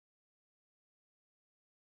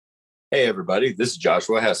Hey, everybody. This is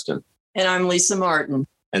Joshua Heston. And I'm Lisa Martin.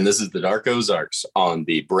 And this is the Dark Ozarks on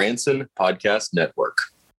the Branson Podcast Network.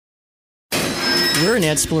 We're an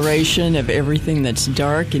exploration of everything that's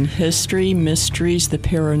dark in history, mysteries, the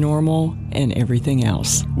paranormal, and everything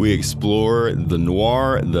else. We explore the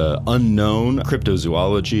noir, the unknown,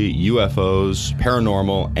 cryptozoology, UFOs,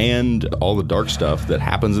 paranormal, and all the dark stuff that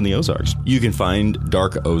happens in the Ozarks. You can find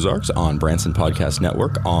Dark Ozarks on Branson Podcast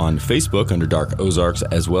Network, on Facebook under Dark Ozarks,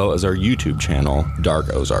 as well as our YouTube channel,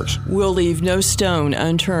 Dark Ozarks. We'll leave no stone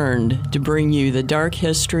unturned to bring you the dark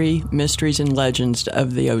history, mysteries, and legends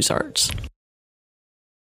of the Ozarks.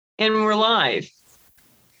 And we're live.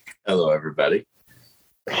 Hello, everybody.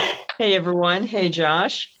 Hey, everyone. Hey,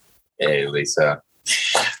 Josh. Hey, Lisa.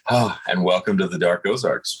 And welcome to the Dark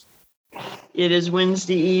Ozarks. It is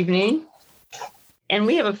Wednesday evening, and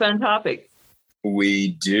we have a fun topic. We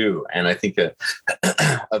do. And I think a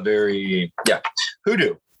very,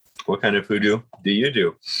 hoodoo. What kind of hoodoo do you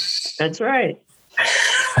do? That's right.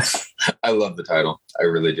 I love the title. I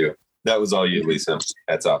really do. That was all you, Lisa.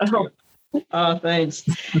 That's off to you. Oh, thanks.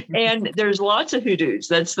 And there's lots of hoodoos.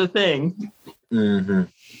 That's the thing. Mm-hmm.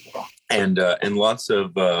 And lots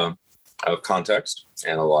of context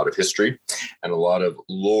and a lot of history and a lot of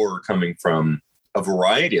lore coming from a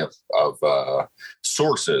variety of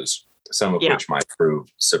sources, some of which might prove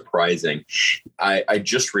surprising. I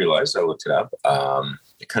just realized, I looked it up. I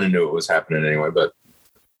kind of knew it was happening anyway, but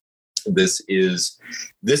this is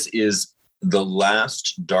the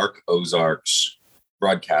last Dark Ozarks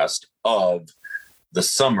broadcast of the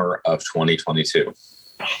summer of 2022.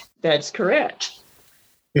 That's correct.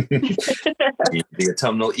 The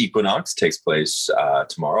autumnal equinox takes place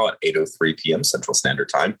tomorrow at 8:03 p.m. Central Standard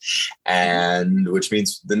Time, and which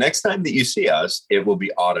means the next time that you see us, it will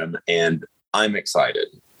be autumn, and I'm excited.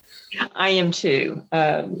 I am too.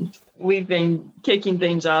 We've been kicking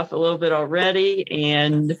things off a little bit already,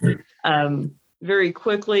 and very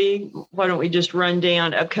quickly, why don't we just run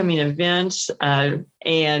down upcoming events?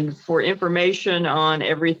 And for information on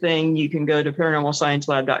everything, you can go to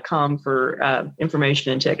paranormalsciencelab.com for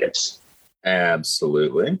information and tickets.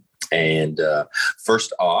 Absolutely. And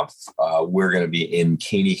first off, we're going to be in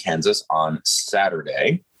Caney, Kansas on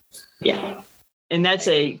Saturday. Yeah. And that's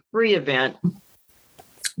a free event.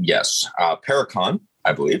 Yes. Paracon,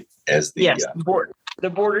 I believe, as the... Yes, the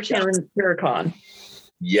Border Town Paracon.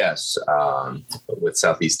 Yes, with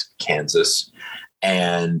Southeast Kansas,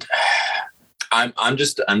 and I'm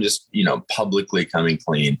just publicly coming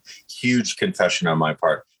clean. Huge confession on my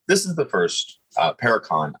part. This is the first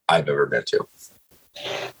Paracon I've ever been to.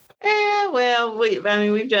 Well,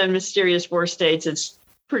 we've done Mysterious Four States. It's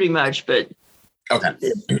pretty much, but okay.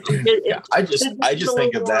 I just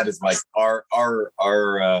think of that as like our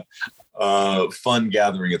fun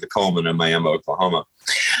gathering at the Coleman in Miami, Oklahoma.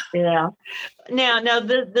 Yeah. Now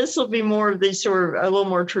this will be more of the sort of a little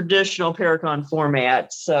more traditional Paracon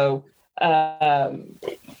format. So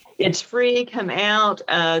it's free. Come out.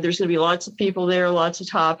 There's going to be lots of people there, lots of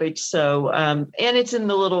topics. So and it's in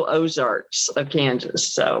the little Ozarks of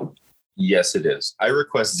Kansas. So yes, it is. I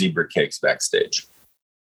request zebra cakes backstage.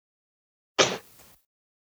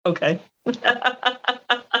 Okay.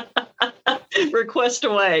 Request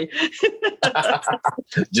away.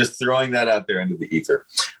 Just throwing that out there into the ether.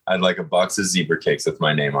 I'd like a box of zebra cakes with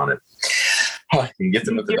my name on it. You can get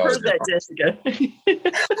them at the dollar store. That, Jessica.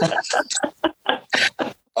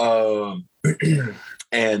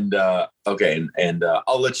 And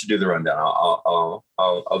I'll let you do the rundown.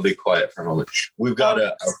 I'll be quiet for a moment. We've got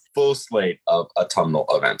a full slate of autumnal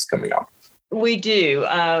events coming up. We do.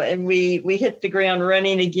 And we hit the ground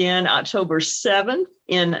running again October 7th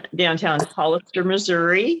in downtown Hollister,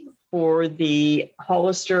 Missouri for the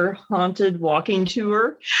Hollister Haunted Walking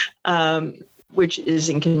Tour, which is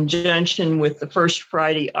in conjunction with the First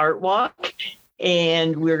Friday Art Walk.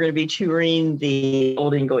 And we're going to be touring the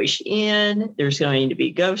Old English Inn. There's going to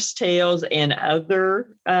be ghost tales and other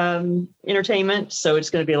entertainment. So it's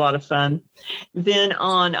going to be a lot of fun. Then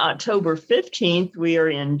on October 15th, we are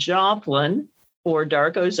in Joplin for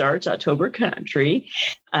Dark Ozarks October Country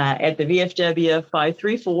at the VFW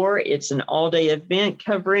 534. It's an all-day event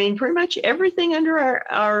covering pretty much everything under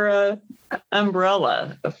our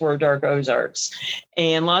umbrella for Dark Ozarks,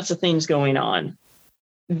 and lots of things going on.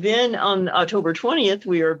 Then on October 20th,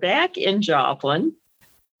 we are back in Joplin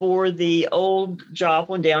for the Old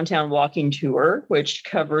Joplin Downtown Walking Tour, which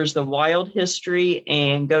covers the wild history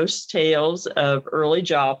and ghost tales of early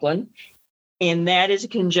Joplin. And that is a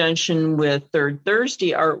conjunction with Third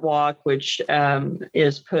Thursday Art Walk, which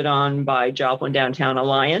is put on by Joplin Downtown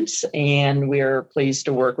Alliance, and we're pleased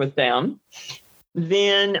to work with them.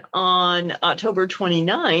 Then on October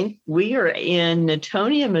 29th, we are in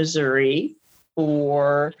Natonia, Missouri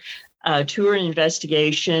for a tour and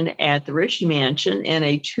investigation at the Ritchie Mansion and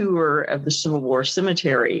a tour of the Civil War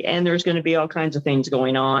Cemetery. And there's going to be all kinds of things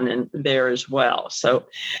going on there as well. So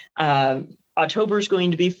October is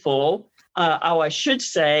going to be full. I should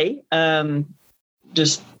say,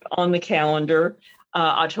 just on the calendar,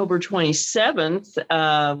 October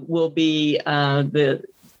 27th will be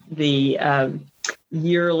the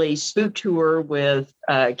yearly spook tour with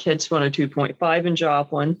Kids 102.5 in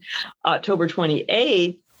Joplin. October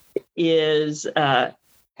 28th is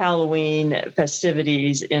Halloween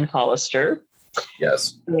festivities in Hollister.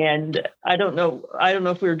 Yes. And I don't know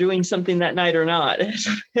if we're doing something that night or not. I'm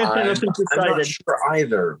not sure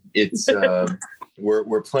either. It's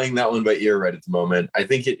we're playing that one by ear right at the moment. I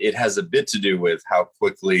think it has a bit to do with how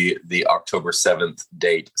quickly the October 7th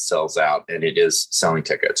date sells out, and it is selling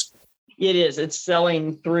tickets. It is. It's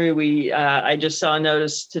selling through. I just saw a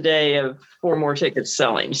notice today of 4 more tickets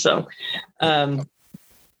selling. So,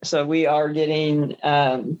 so we are getting.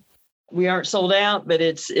 We aren't sold out, but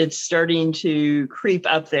it's starting to creep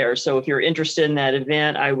up there. So if you're interested in that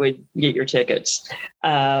event, I would get your tickets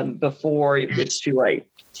before it gets too late.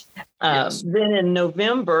 Yes. Then in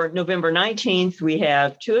November 19th, we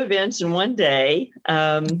have 2 events in one day.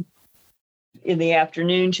 In the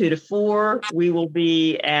afternoon, 2 to 4, we will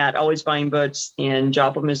be at Always Buying Books in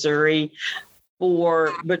Joplin, Missouri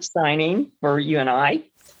for book signing for you and I.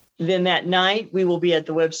 Then that night, we will be at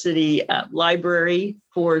the Webb City Library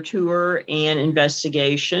for a tour and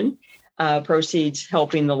investigation, proceeds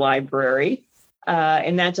helping the library.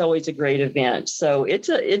 And that's always a great event. So it's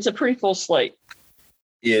a pretty full slate.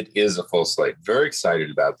 It is a full slate. Very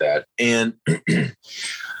excited about that. And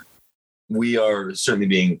we are certainly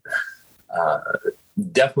being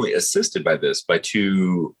definitely assisted by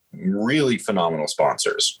 2 really phenomenal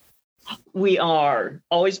sponsors. We are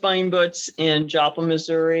Always Buying Books in Joplin,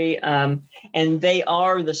 Missouri, and they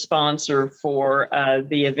are the sponsor for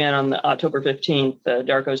the event on the October 15th, the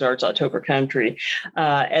Dark Ozarks October Country,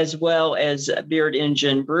 as well as Beard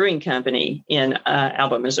Engine Brewing Company in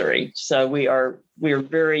Alba, Missouri. So we are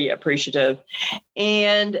very appreciative,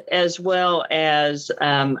 and as well as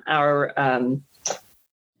our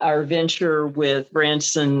venture with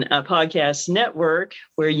Branson Podcast Network,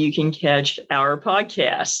 where you can catch our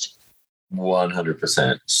podcast.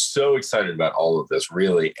 100%. So excited about all of this,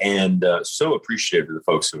 really, and so appreciative of the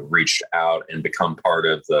folks who have reached out and become part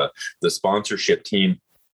of the sponsorship team.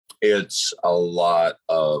 It's a lot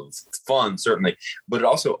of fun, certainly, but it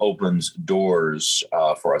also opens doors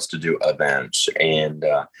for us to do events, and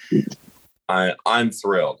I'm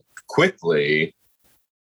thrilled. Quickly,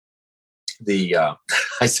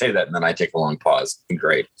 I say that and then I take a long pause.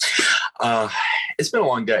 Great. It's been a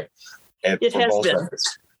long day. It has been.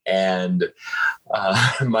 Sides. And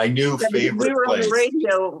my new favorite place.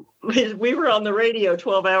 We were on the radio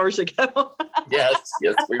 12 hours ago. Yes,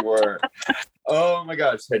 we were. Oh my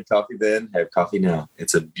gosh. Had coffee then, have coffee now.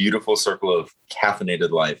 It's a beautiful circle of caffeinated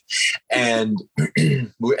life. And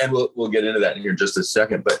we'll get into that in here in just a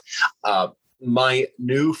second. But my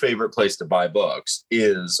new favorite place to buy books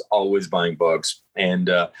is Always Buying Books, and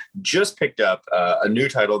just picked up a new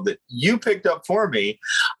title that you picked up for me.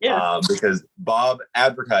 Yeah. Because Bob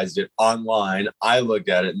advertised it online. I looked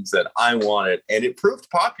at it and said, I want it. And it proved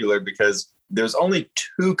popular because there's only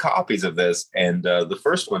 2 copies of this, and the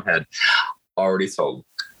first one had already sold.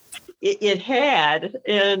 It had,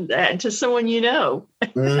 and to someone you know.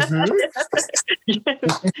 Mm-hmm.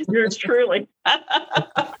 Yours truly.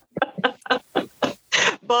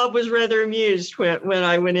 Bob was rather amused when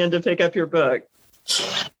I went in to pick up your book.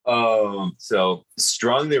 So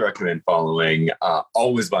strongly recommend following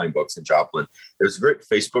Always Buying Books in Joplin. There's a great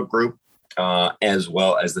Facebook group as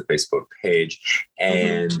well as the Facebook page.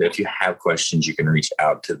 And if you have questions, you can reach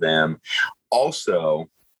out to them. Also,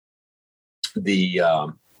 the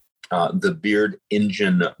Beard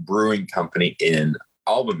Engine Brewing Company in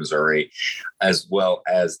Alba, Missouri, as well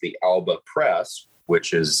as the Alba Press,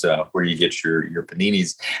 which is where you get your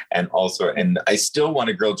paninis, and I still want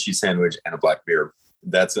a grilled cheese sandwich and a black beer.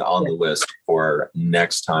 That's on the list for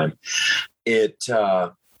next time. It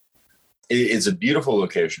is a beautiful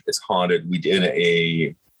location. It's haunted. We did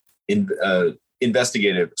a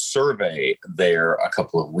investigative survey there a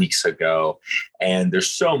couple of weeks ago, and there's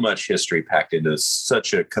so much history packed into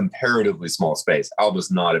such a comparatively small space. Alba's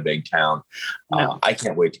not a big town. No. I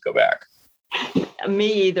can't wait to go back.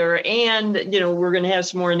 Me either. And, we're going to have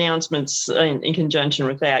some more announcements in conjunction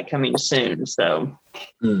with that coming soon. So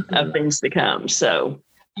things to come. So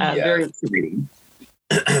very exciting.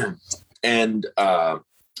 And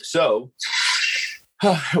so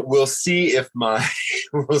we'll see if my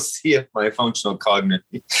functional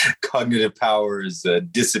cognitive powers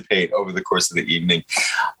dissipate over the course of the evening.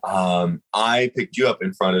 I picked you up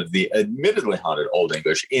in front of the admittedly haunted Old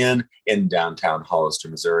English Inn in downtown Hollister,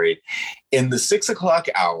 Missouri, in the 6:00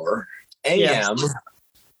 hour a.m. Yes.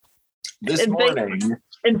 this morning.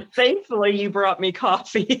 And thankfully, you brought me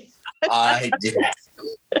coffee. I did.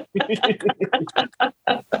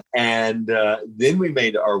 And then we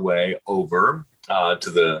made our way over to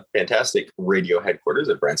the fantastic radio headquarters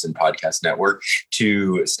at Branson Podcast Network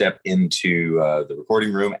to step into the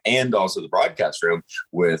recording room and also the broadcast room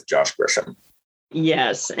with Josh Grisham.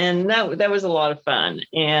 Yes, and that was a lot of fun,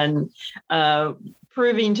 and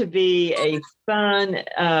proving to be a fun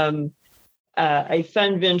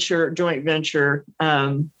joint venture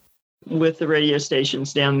with the radio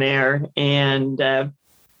stations down there, and the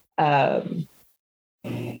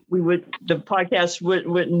podcast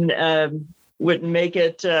wouldn't make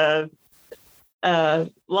it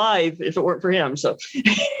live if it weren't for him. So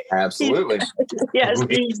absolutely, yes,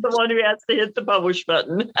 he's the one who has to hit the publish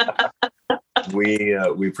button. We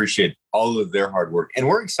appreciate all of their hard work, and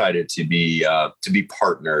we're excited to be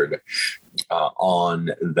partnered on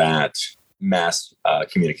that mass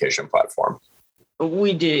communication platform.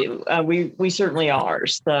 We do. We certainly are.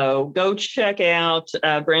 So go check out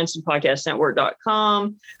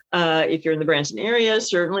BransonPodcastNetwork.com. If you're in the Branson area,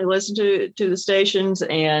 certainly listen to the stations,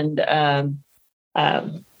 and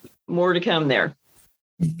more to come there.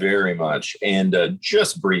 Very much. And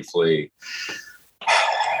just briefly,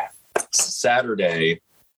 Saturday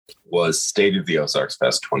was State of the Ozarks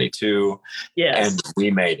Fest 22. Yes. And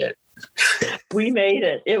we made it. We made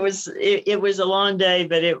it. It was a long day,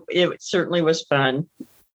 but it certainly was fun.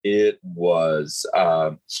 It was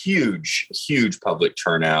huge public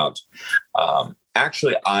turnout.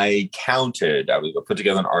 Actually, I put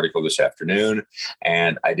together an article this afternoon,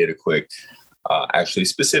 and I did a quick,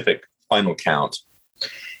 specific final count.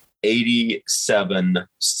 87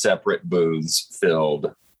 separate booths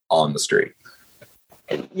filled on the street.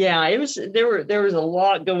 Yeah, there was a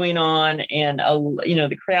lot going on, and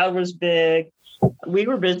the crowd was big. We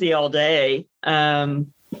were busy all day with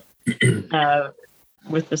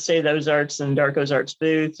the State of the Ozarks and Dark Ozarks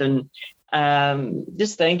booth, and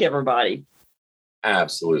just thank everybody.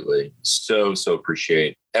 Absolutely, so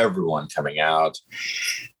appreciate everyone coming out,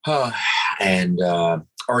 and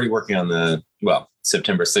already working on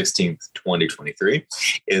September 16th, 2023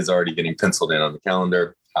 is already getting penciled in on the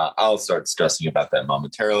calendar. I'll start stressing about that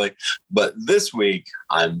momentarily. But this week,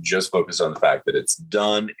 I'm just focused on the fact that it's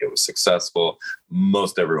done. It was successful.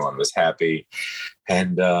 Most everyone was happy.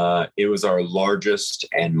 And it was our largest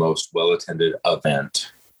and most well-attended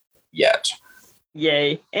event yet.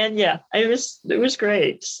 Yay. And yeah, it was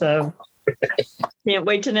great. So can't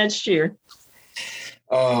wait till next year.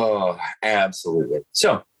 Oh, absolutely.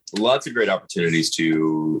 So lots of great opportunities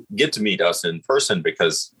to get to meet us in person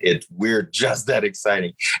because we're just that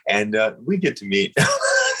exciting. And we get to meet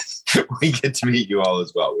you all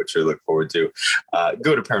as well, which we look forward to.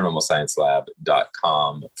 Go to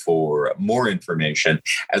paranormalsciencelab.com for more information,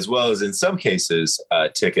 as well as in some cases,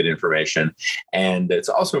 ticket information. And it's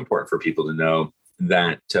also important for people to know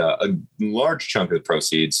that a large chunk of the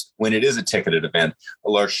proceeds, when it is a ticketed event,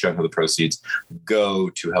 a large chunk of the proceeds go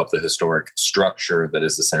to help the historic structure that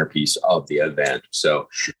is the centerpiece of the event. So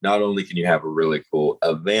not only can you have a really cool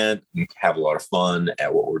event, you can have a lot of fun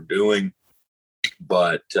at what we're doing,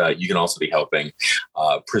 but you can also be helping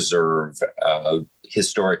preserve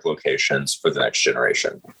historic locations for the next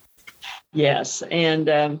generation. Yes.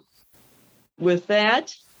 And with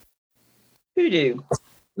that, hoodoo.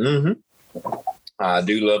 Mm-hmm. I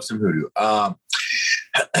do love some hoodoo.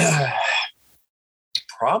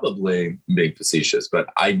 Probably being facetious, but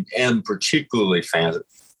I am particularly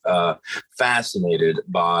fascinated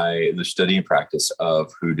by the study and practice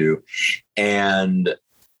of hoodoo. And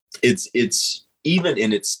it's even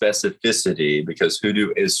in its specificity, because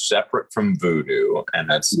hoodoo is separate from voodoo, and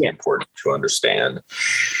that's important to understand,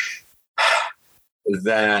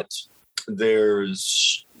 that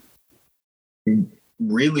there's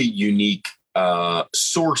really unique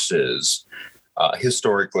sources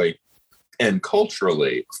historically and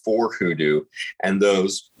culturally for hoodoo, and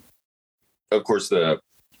those, of course, a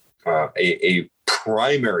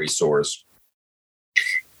primary source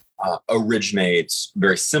originates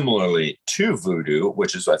very similarly to voodoo,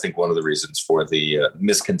 which is, I think, one of the reasons for the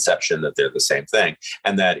misconception that they're the same thing,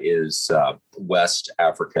 and that is West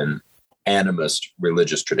African animist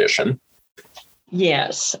religious tradition.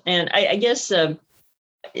 Yes, and I guess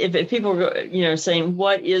if people are, saying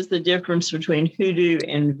what is the difference between hoodoo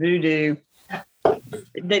and voodoo,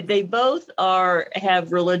 They both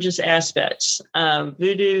have religious aspects.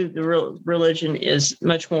 Voodoo, the religion, is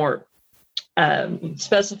much more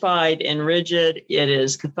specified and rigid. It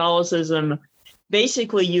is Catholicism.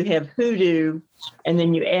 Basically, you have hoodoo, and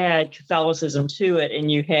then you add Catholicism to it,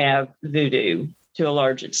 and you have voodoo to a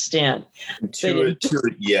large extent. To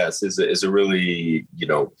it, yes, is a really,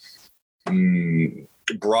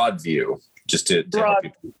 broad view, just to help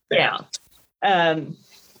people think. Yeah.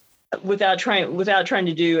 Without trying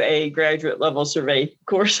to do a graduate level survey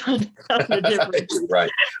course on the difference. Right.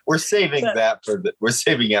 We're saving that for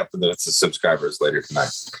the subscribers later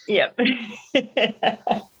tonight. Yeah.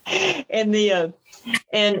 And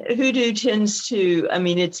hoodoo tends to,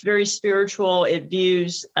 it's very spiritual. It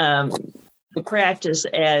views the practice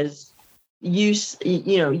as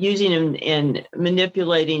using and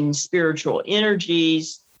manipulating spiritual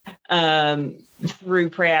energies through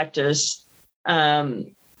practice.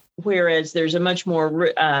 Whereas there's a much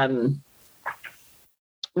more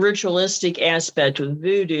ritualistic aspect with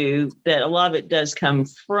voodoo that a lot of it does come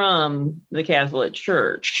from the Catholic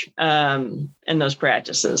Church and those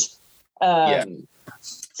practices. And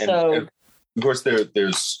of course,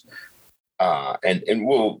 there's and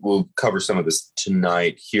we'll cover some of this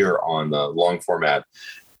tonight here on the long format,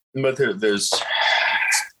 but there's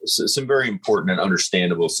some very important and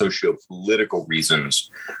understandable socio-political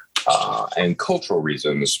reasons and cultural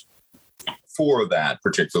reasons for that,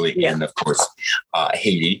 particularly in, of course,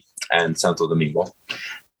 Haiti and Santo Domingo,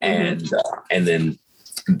 and then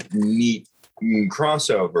neat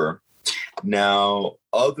crossover. Now,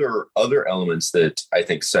 other elements that I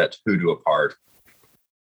think set hoodoo apart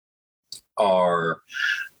are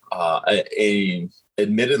a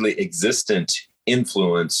admittedly existent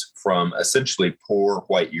influence from essentially poor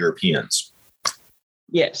white Europeans.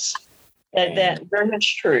 Yes, that very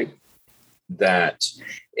much true. That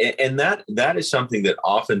is something that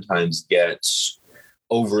oftentimes gets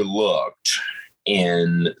overlooked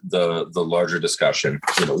in the larger discussion.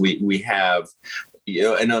 We have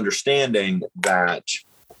an understanding that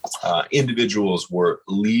individuals were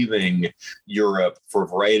leaving Europe for a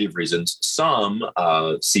variety of reasons. Some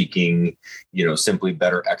seeking, simply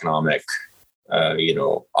better economic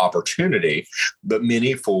opportunity, but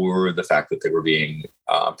many for the fact that they were being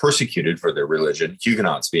persecuted for their religion,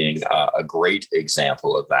 Huguenots being a great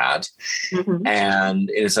example of that. And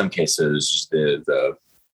in some cases, the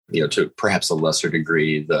to perhaps a lesser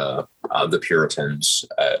degree, the Puritans,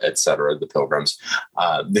 et cetera, the Pilgrims.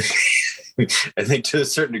 I think to a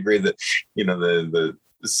certain degree that, the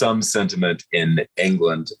some sentiment in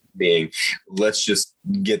England being, let's just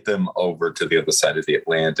get them over to the other side of the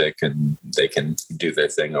Atlantic and they can do their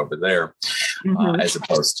thing over there, as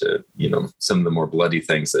opposed to, some of the more bloody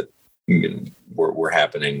things that were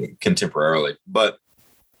happening contemporarily. But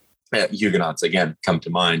Huguenots, again, come to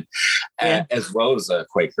mind, as well as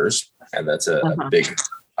Quakers. And that's a big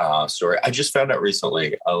story. I just found out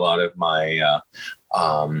recently a lot of my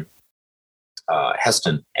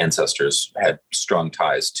Heston ancestors had strong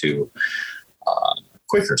ties to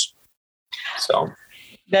Quakers. So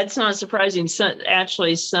that's not surprising. So,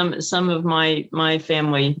 actually, some of my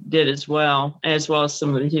family did as well as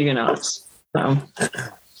some of the Huguenots. So.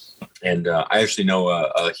 And I actually know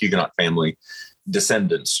a Huguenot family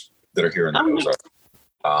descendants that are here in the Ozarks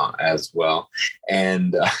as well.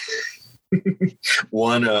 And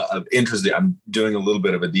one of interesting, I'm doing a little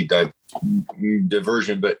bit of a deep dive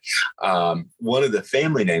diversion, but one of the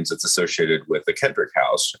family names that's associated with the Kendrick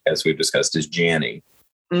house, as we've discussed, is Janny.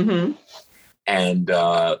 And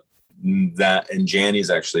Janny is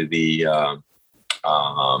actually the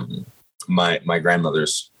my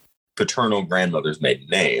grandmother's paternal grandmother's maiden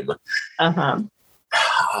name. And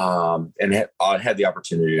had the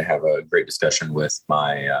opportunity to have a great discussion with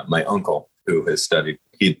my uncle, who has studied.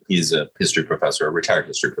 He's a history professor, a retired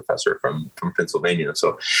history professor from Pennsylvania.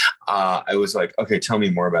 So I was like, okay, tell me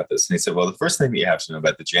more about this. And he said, well, the first thing that you have to know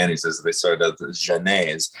about the Jannies is that they started out as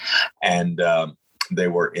Janets, and they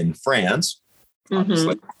were in France,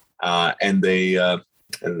 obviously, and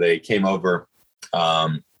they came over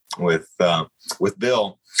with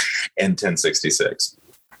Bill in 1066.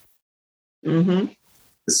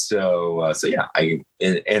 So yeah,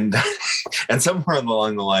 and somewhere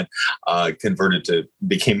along the line, converted to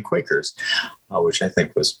became Quakers, which I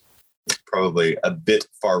think was probably a bit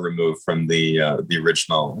far removed from the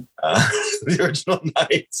original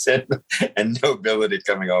knights and nobility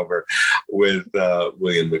coming over with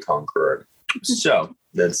William the Conqueror. So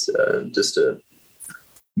that's just a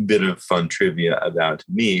bit of fun trivia about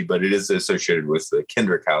me, but it is associated with the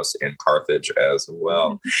Kendrick House in Carthage as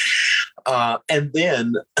well. And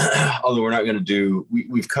then, although we're not going to do,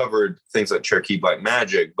 we've covered things like Cherokee Black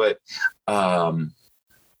Magic, but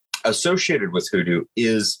associated with hoodoo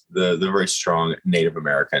is the very strong Native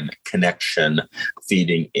American connection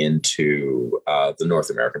feeding into the North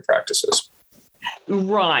American practices.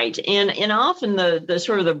 Right. And often the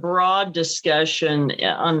sort of the broad discussion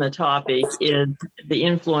on the topic is the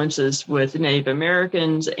influences with Native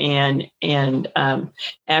Americans and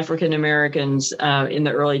African Americans in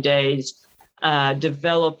the early days,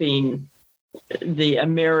 developing the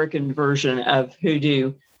American version of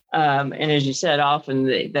hoodoo. And as you said, often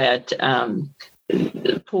that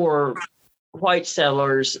poor white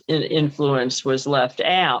settlers' influence was left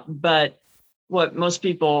out. But what most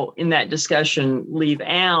people in that discussion leave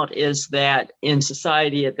out is that in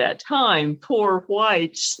society at that time, poor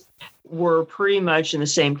whites were pretty much in the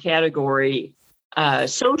same category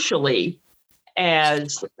socially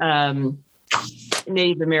as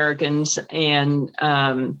Native Americans and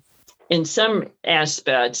in some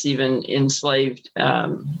aspects, even enslaved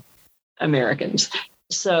Americans.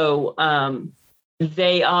 So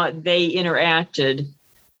they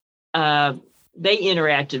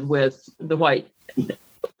interacted with the white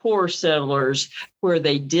poor settlers where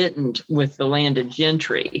they didn't with the landed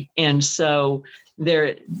gentry. And so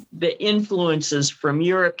the influences from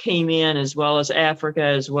Europe came in, as well as Africa,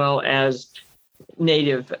 as well as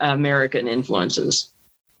Native American influences.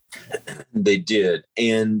 They did.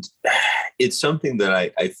 And it's something that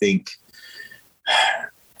I think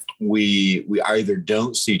we either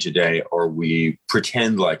don't see today or we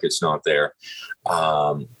pretend like it's not there.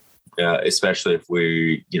 Especially if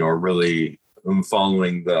we, are really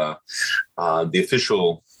following the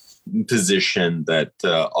official position that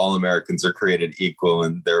all Americans are created equal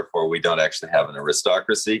and therefore we don't actually have an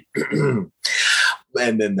aristocracy.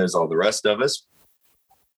 And then there's all the rest of us.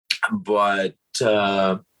 But,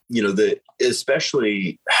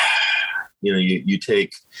 especially, you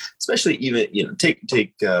take, especially even,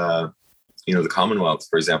 take the Commonwealth,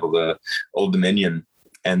 for example, the Old Dominion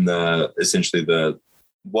and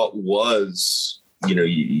what was,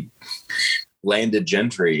 landed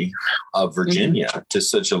gentry of Virginia to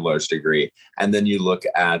such a large degree. And then you look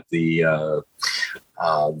at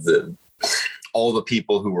all the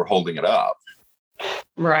people who were holding it up.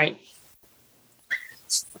 Right.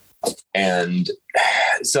 And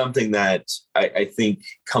something that I think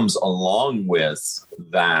comes along with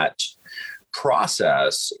that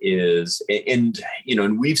process is, and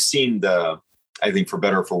we've seen I think for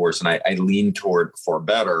better or for worse, and I lean toward for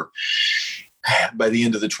better, by the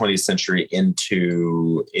end of the 20th century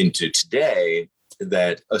into today,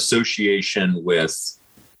 that association with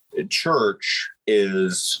church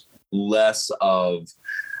is less of,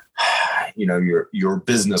 your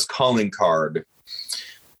business calling card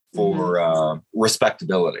for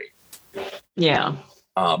respectability. Yeah.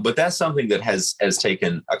 But that's something that has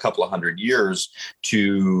taken a couple of hundred years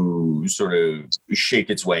to sort of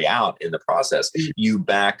shake its way out in the process. You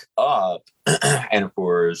back up, and of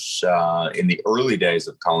course, in the early days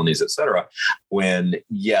of colonies, et cetera, when,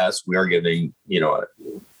 yes, we are giving,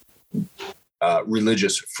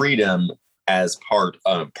 religious freedom as part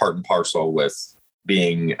and parcel with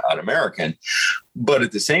being an American, but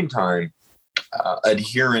at the same time,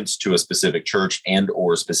 adherence to a specific church and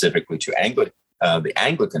or specifically to the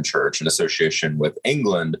Anglican Church in association with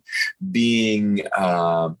England being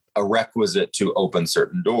a requisite to open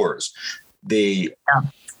certain doors. The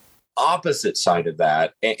opposite side of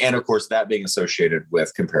that, and of course that being associated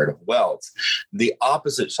with comparative wealth, the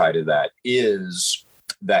opposite side of that is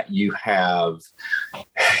that you have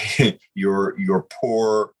your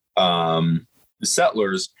poor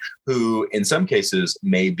settlers who in some cases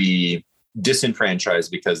may be disenfranchised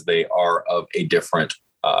because they are of a different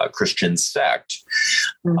Christian sect,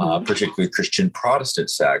 particularly Christian Protestant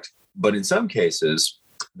sect. But in some cases,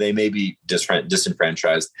 they may be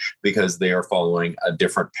disenfranchised because they are following a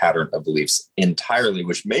different pattern of beliefs entirely,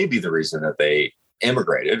 which may be the reason that they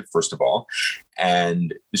immigrated, first of all.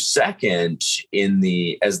 And second,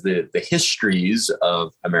 as the histories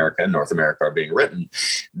of America and North America are being written,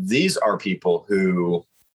 these are people who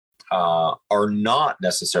are not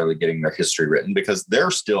necessarily getting their history written because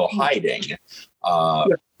they're still hiding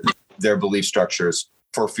their belief structures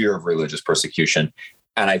for fear of religious persecution.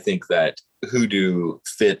 And I think that hoodoo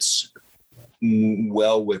fits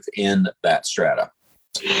well within that strata.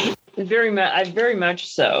 Very much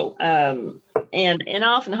so. And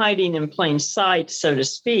often hiding in plain sight, so to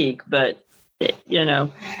speak, but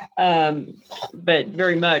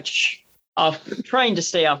very much trying to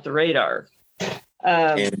stay off the radar.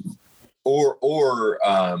 and or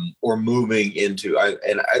moving into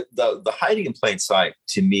the hiding in plain sight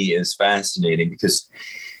to me is fascinating because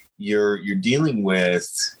you're dealing with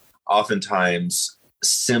oftentimes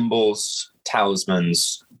symbols,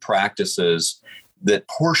 talismans, practices that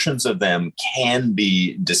portions of them can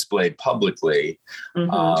be displayed publicly.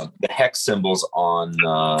 The hex symbols on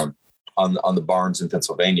the barns in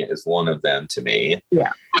Pennsylvania is one of them to me.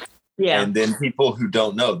 Yeah. Yeah. And then people who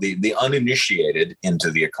don't know, the uninitiated into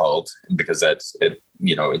the occult, because that's it,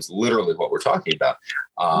 it's literally what we're talking about.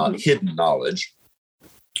 Hidden knowledge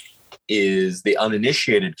is the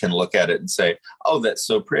uninitiated can look at it and say, "Oh, that's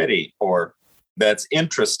so pretty," or "That's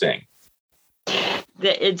interesting."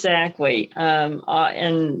 Exactly.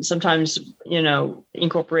 And sometimes,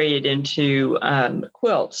 incorporated into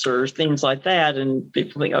quilts or things like that. And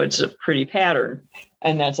people think, oh, it's a pretty pattern.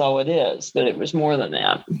 And that's all it is, but it was more than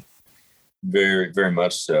that. Very, very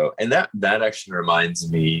much so. And that actually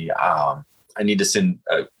reminds me, I need to send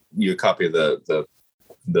you a copy of the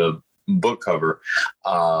book cover.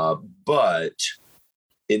 But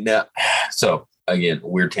so again,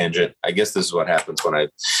 weird tangent. I guess this is what happens when I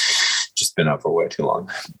just been up for way too long.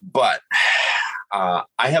 But I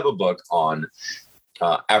have a book on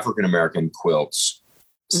African-American quilts,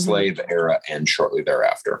 slave era and shortly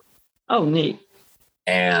thereafter. Oh, neat.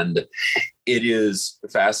 And it is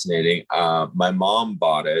fascinating. My mom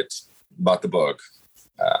bought the book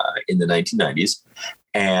in the 1990s.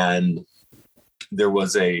 And there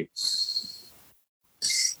was the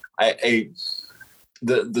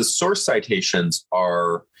source citations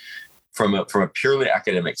are from a purely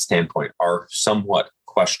academic standpoint are somewhat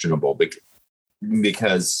questionable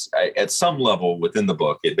because at some level within the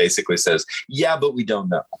book, it basically says, yeah, but we don't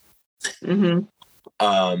know.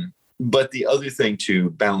 But the other thing to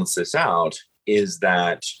balance this out is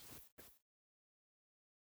that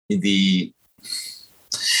the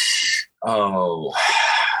oral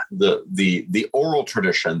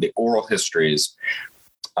tradition, the oral histories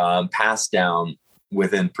passed down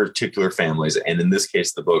within particular families. And in this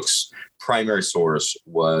case, the book's primary source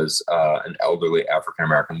was an elderly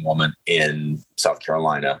African-American woman in South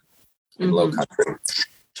Carolina, in Low Country,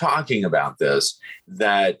 talking about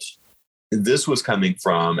that this was coming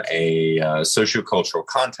from a sociocultural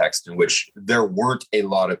context in which there weren't a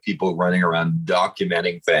lot of people running around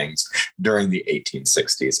documenting things during the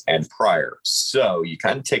 1860s and prior. So you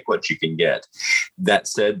kind of take what you can get. That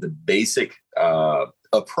said, the basic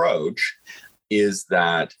approach is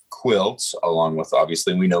that quilts, along with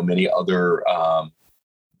obviously we know many other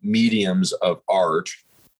mediums of art,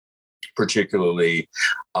 particularly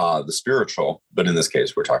the spiritual, but in this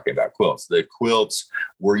case, we're talking about quilts. The quilts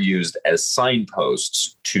were used as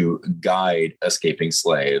signposts to guide escaping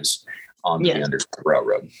slaves on the Underground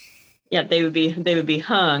Railroad. Yeah, they would be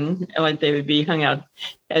hung, like they would be hung out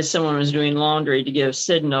as someone was doing laundry to give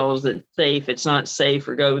signals that it's safe, it's not safe,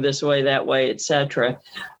 or go this way, that way, etc.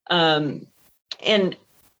 And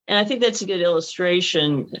I think that's a good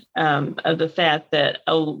illustration of the fact that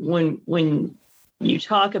when you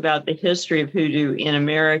talk about the history of hoodoo in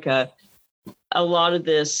America, a lot of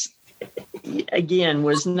this, again,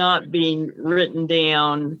 was not being written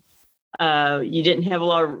down. You didn't have a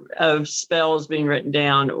lot of spells being written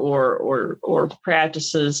down or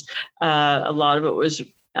practices. A lot of it was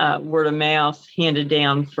word of mouth, handed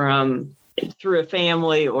down through a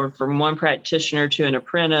family or from one practitioner to an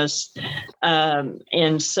apprentice.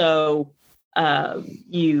 And so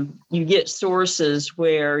you get sources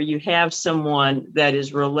where you have someone that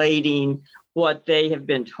is relating what they have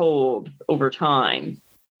been told over time.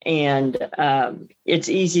 And it's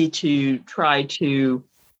easy to try to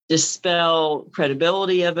dispel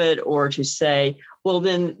credibility of it or to say, well,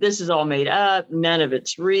 then this is all made up. None of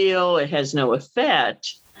it's real. It has no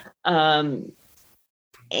effect. And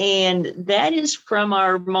that is from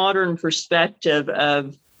our modern perspective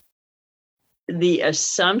of the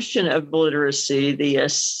assumption of literacy, the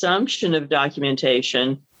assumption of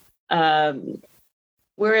documentation,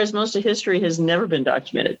 whereas most of history has never been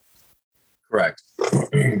documented. Correct.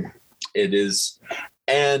 It is.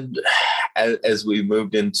 And as we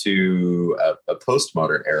moved into a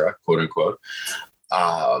postmodern era, quote unquote,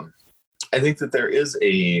 I think that there is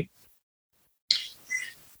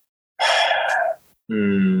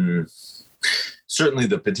certainly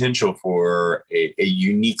the potential for a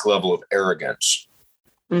unique level of arrogance.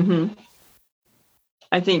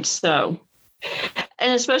 I think so.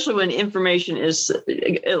 And especially when information is,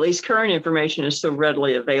 at least current information, is so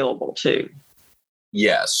readily available too.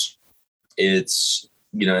 Yes. It's,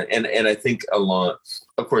 and I think a lot,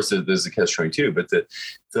 of course, there's a catch-22, but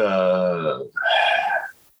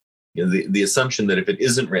the assumption that if it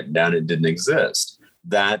isn't written down, it didn't exist.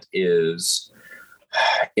 That is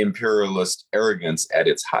imperialist arrogance at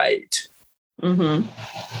its height. Mm-hmm.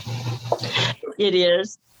 It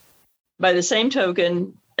is. By the same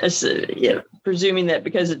token, presuming that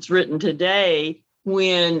because it's written today,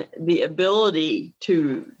 when the ability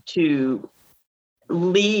to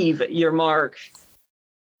leave your mark,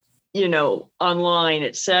 online,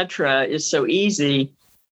 etc., is so easy,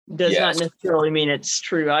 does not necessarily mean it's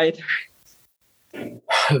true either.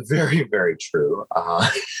 Very, very true.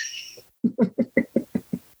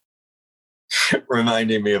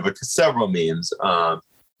 Reminding me of several memes.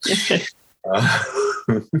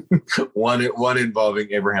 One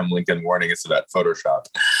involving Abraham Lincoln warning us about Photoshop.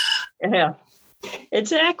 Yeah,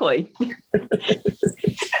 exactly.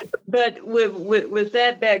 But with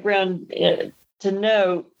that background to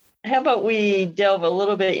know, how about we delve a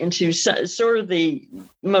little bit into sort of the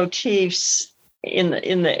motifs in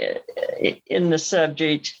the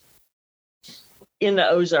subject in the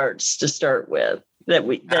Ozarks to start with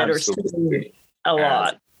that are seen a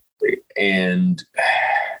lot. And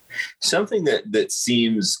something that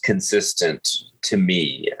seems consistent to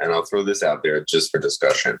me, and I'll throw this out there just for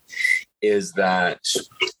discussion, is that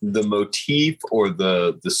the motif, or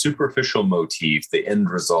the superficial motif, the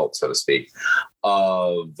end result, so to speak,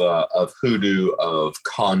 of hoodoo, of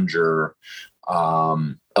conjure,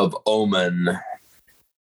 of omen,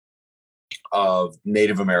 of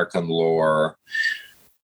Native American lore,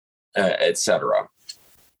 etc.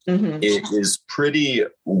 Mm-hmm. It is pretty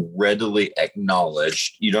readily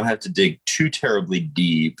acknowledged. You don't have to dig too terribly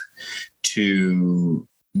deep to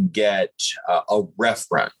get a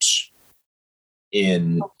reference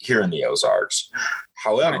here in the Ozarks.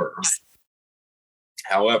 However,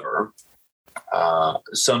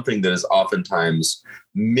 something that is oftentimes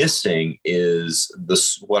missing is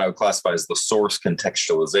what I would classify as the source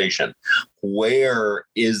contextualization. Where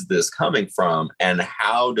is this coming from, and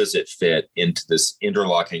how does it fit into this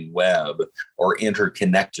interlocking web or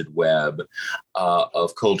interconnected web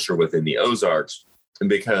of culture within the Ozarks?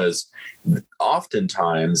 Because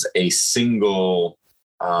oftentimes a single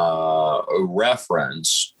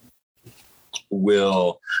reference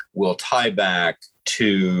will tie back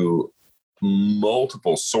to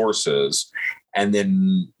multiple sources, and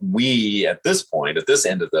then we, at this point, at this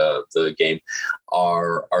end of the game,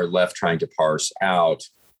 are left trying to parse out: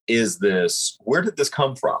 where did this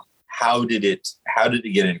come from? How did it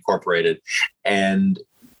get incorporated? And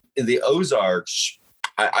the Ozarks,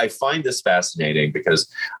 I find this fascinating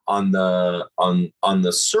because on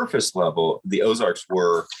the surface level, the Ozarks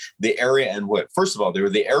were the area in which, first of all, they were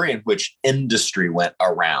the area in which industry went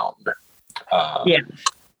around.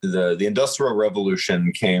 The Industrial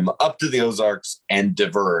Revolution came up to the Ozarks and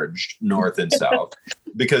diverged north and south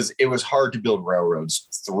because it was hard to build railroads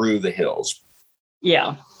through the hills.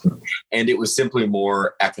 Yeah. And it was simply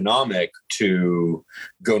more economic to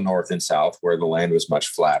go north and south where the land was much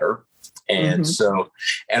flatter. And so,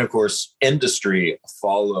 and of course, industry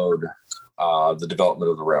followed the development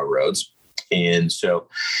of the railroads. And so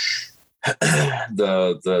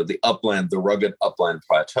the upland, the rugged upland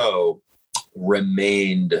plateau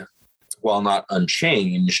remained, while not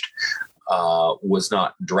unchanged, was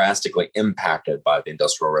not drastically impacted by the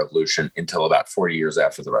Industrial Revolution until about 40 years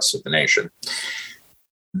after the rest of the nation.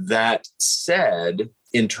 That said,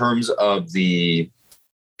 in terms of the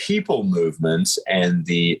people movements and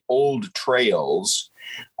the old trails,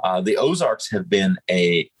 the Ozarks have been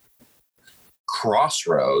a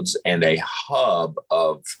crossroads and a hub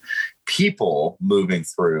of people moving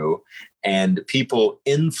through and people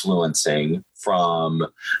influencing from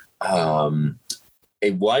a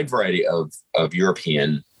wide variety of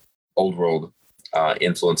European Old World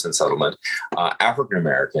influence and settlement, African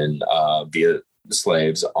American via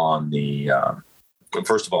slaves on the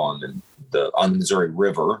first of all on the Missouri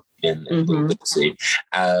River in the Little,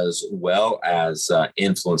 as well as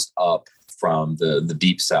influenced up from the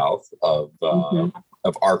deep south of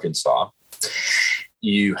Arkansas.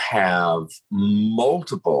 You have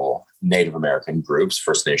multiple Native American groups,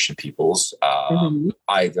 First Nation peoples,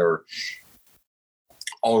 either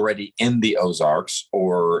already in the Ozarks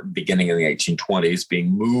or beginning in the 1820s being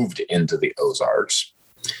moved into the Ozarks.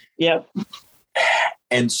 Yep.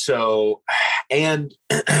 And so, and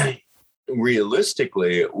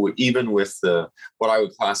realistically, even with what I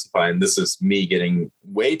would classify, and this is me getting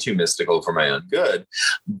way too mystical for my own good,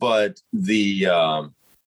 but the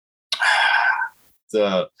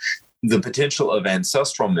potential of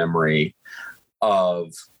ancestral memory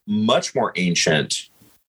of much more ancient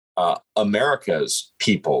America's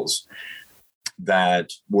peoples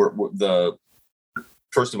that were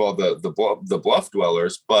first of all, the bluff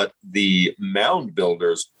dwellers, but the mound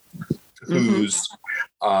builders whose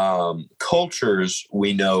cultures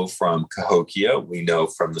we know from Cahokia, we know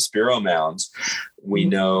from the Spiro Mounds, we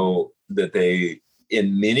know that they,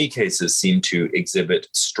 in many cases, seem to exhibit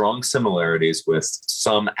strong similarities with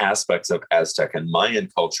some aspects of Aztec and Mayan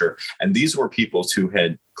culture. And these were peoples who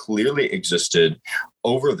had clearly existed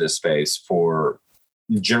over this space for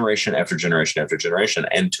generation after generation after generation.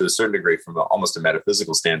 And to a certain degree, from almost a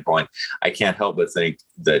metaphysical standpoint, I can't help but think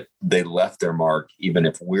that they left their mark, even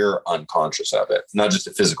if we're unconscious of it, not just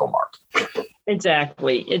a physical mark.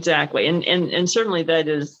 Exactly. And certainly that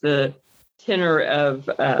is the tenor of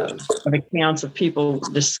accounts of people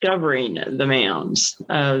discovering the mounds.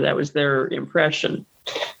 That was their impression.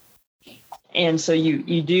 And so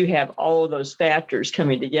you do have all of those factors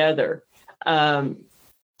coming together.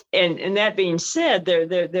 And that being said,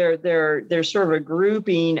 they're sort of a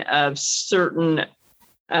grouping of certain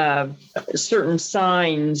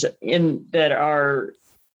signs that are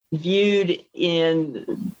viewed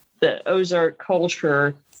in the Ozark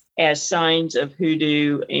culture as signs of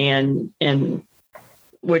hoodoo and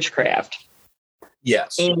witchcraft.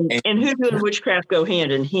 Yes, and hoodoo and witchcraft go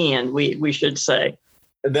hand in hand. We should say.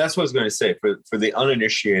 That's what I was going to say. For the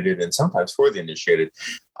uninitiated, and sometimes for the initiated,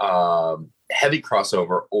 heavy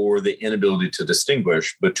crossover or the inability to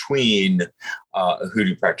distinguish between a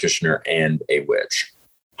hoodoo practitioner and a witch.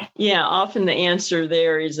 Yeah, often the answer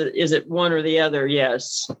there is it one or the other?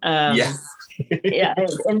 Yes. Yeah. Yeah,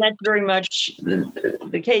 and that's very much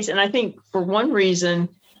the case. And I think for one reason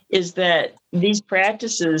is that these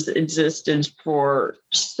practices existed for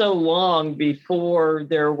so long before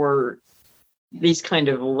there were these kind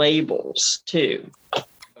of labels too.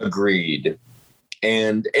 Agreed.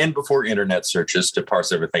 And before internet searches to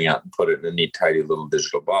parse everything out and put it in a neat, tidy little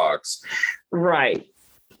digital box. Right.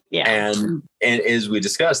 Yeah. And as we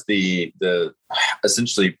discussed, the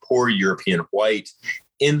essentially poor European white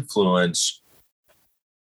influence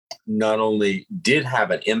not only did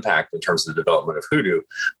have an impact in terms of the development of hoodoo,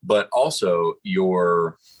 but also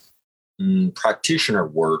your practitioner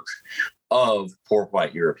work of poor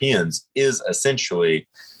white Europeans is essentially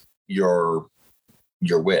your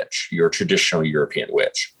witch, your traditional European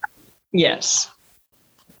witch. Yes.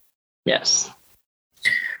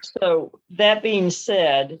 So that being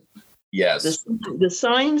said, yes, the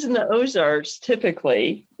signs in the Ozarks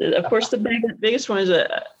typically, of course, the biggest one is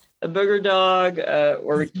a booger dog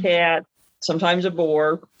or a cat, sometimes a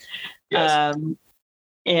boar. Yes.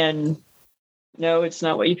 And no, it's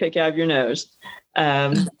not what you pick out of your nose.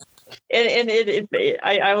 And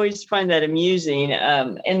I always find that amusing.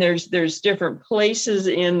 And there's different places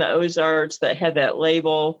in the Ozarks that have that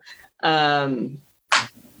label. Probably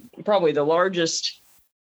the largest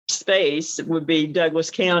space would be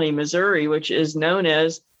Douglas County, Missouri, which is known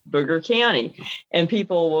as Booger County. And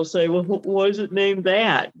people will say, well, why is it named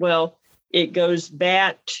that? Well, it goes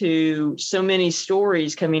back to so many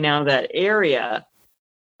stories coming out of that area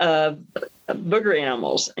of booger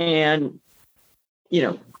animals. And,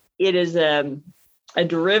 it is a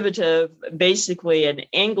derivative, basically an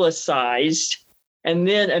anglicized and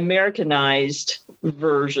then Americanized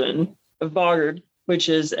version of boggard, which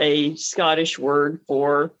is a Scottish word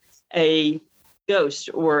for a ghost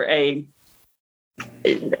or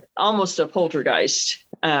almost a poltergeist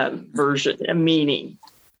version, a meaning.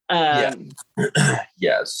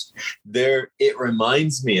 Yes. It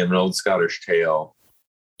reminds me of an old Scottish tale.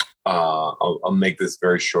 I'll make this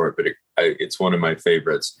very short, but it's one of my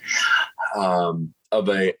favorites. Of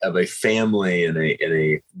a family in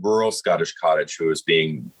a rural Scottish cottage who was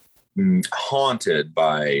being haunted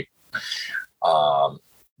by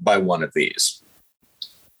one of these,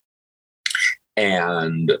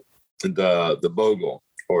 and the bogle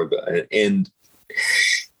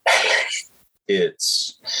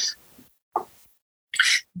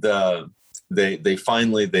They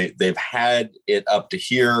finally they've had it up to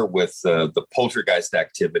here with the poltergeist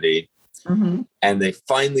activity, and they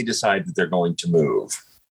finally decide that they're going to move.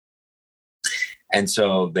 And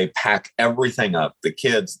so they pack everything up, the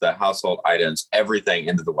kids, the household items, everything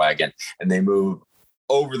into the wagon, and they move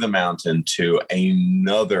over the mountain to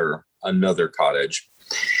another cottage,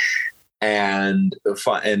 and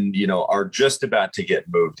are just about to get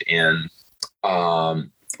moved in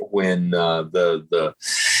when the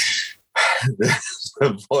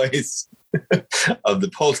voice of the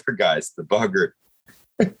poltergeist, the boggart,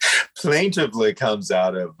 plaintively comes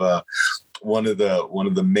out of one of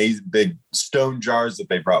the big stone jars that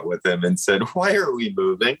they brought with them and said, "Why are we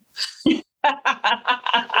moving?"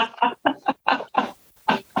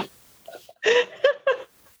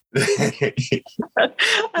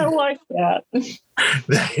 I like that.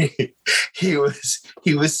 He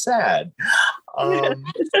was sad.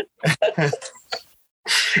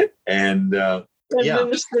 And yeah. Then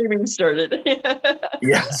the screaming started.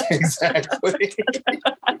 Yes, exactly.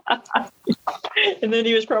 And then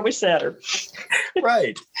he was probably sadder.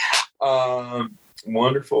 Right.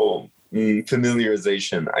 Wonderful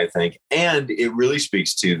familiarization, I think. And it really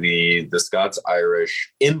speaks to the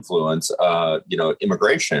Scots-Irish influence,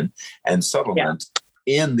 immigration and settlement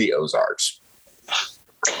in the Ozarks.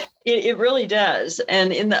 It really does.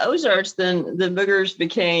 And in the Ozarks, then the boogers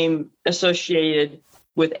became associated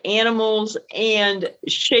with animals and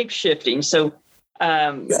shape-shifting. So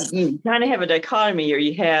you kind of have a dichotomy here.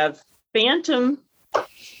 You have phantom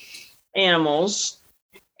animals,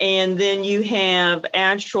 and then you have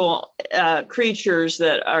actual creatures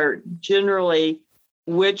that are generally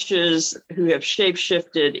witches who have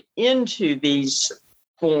shape-shifted into these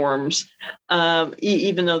forms,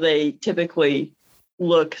 even though they typically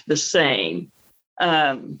look the same.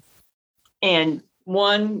 And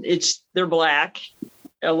one, they're black,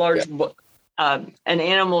 a large, an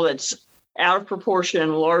animal that's out of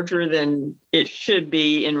proportion, larger than it should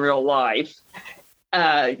be in real life.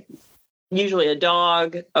 Usually a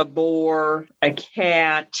dog, a boar, a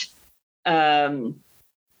cat, could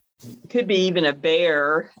be even a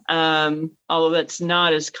bear, although that's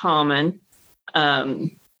not as common.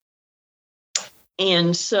 And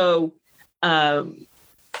so, and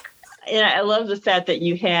I love the fact that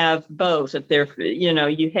you have both. That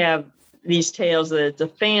you have these tales that it's a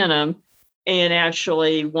phantom, and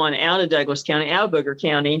actually one out of Douglas County, out of Booger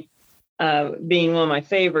County, being one of my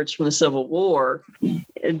favorites from the Civil War,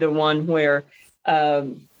 the one where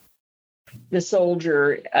the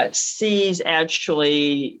soldier sees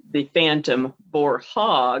actually the phantom boar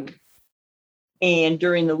hog, and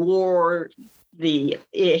during the war,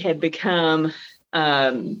 it had become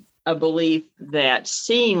a belief that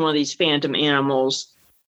seeing one of these phantom animals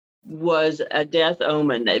was a death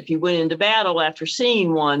omen, that if you went into battle after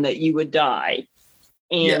seeing one, that you would die.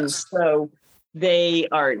 And so they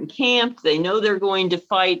are encamped. They know they're going to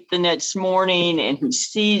fight the next morning, and he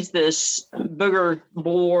sees this booger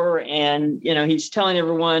boar, and, he's telling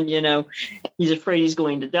everyone, he's afraid he's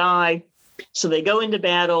going to die. So they go into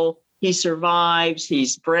battle. He survives.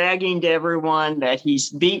 He's bragging to everyone that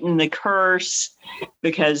he's beaten the curse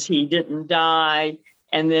because he didn't die.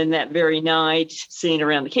 And then that very night, sitting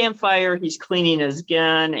around the campfire, he's cleaning his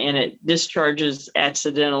gun, and it discharges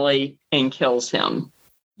accidentally and kills him.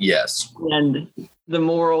 Yes. And the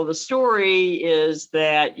moral of the story is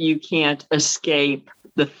that you can't escape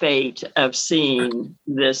the fate of seeing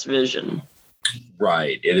this vision.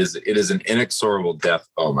 Right. It is an inexorable death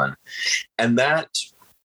omen. And that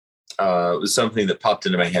was something that popped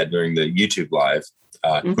into my head during the YouTube live.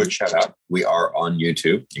 Quick shout out. We are on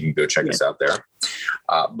YouTube. You can go check us out there.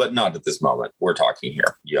 But not at this moment. We're talking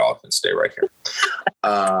here. You all can stay right here.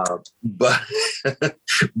 But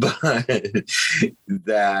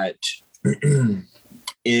that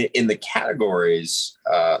in the categories,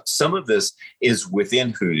 some of this is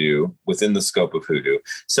within hoodoo, within the scope of hoodoo.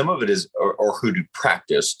 Some of it is or hoodoo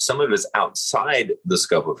practice. Some of it is outside the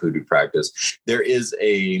scope of hoodoo practice. There is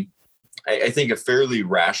I think a fairly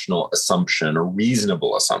rational assumption, a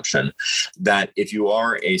reasonable assumption, that if you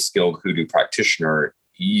are a skilled hoodoo practitioner,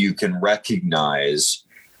 you can recognize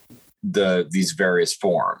these various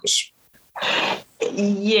forms.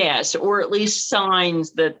 Yes, or at least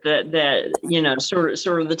signs that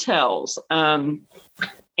sort of the tells. And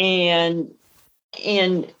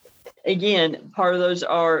again, part of those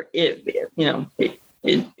are it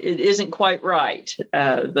isn't quite right.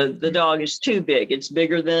 The dog is too big. It's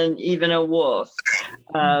bigger than even a wolf.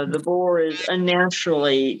 The boar is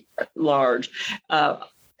unnaturally large.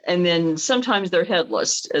 And then sometimes they're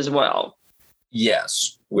headless as well.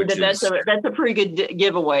 Yes. That's a pretty good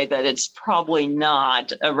giveaway that it's probably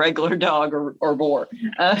not a regular dog or boar.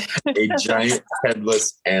 A giant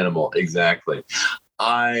headless animal. Exactly.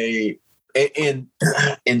 And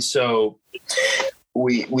so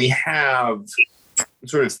we have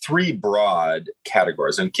sort of three broad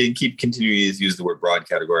categories, and can keep continuing to use the word broad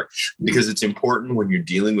category because it's important when you're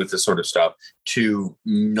dealing with this sort of stuff to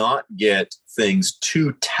not get things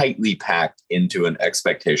too tightly packed into an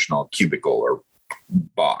expectational cubicle or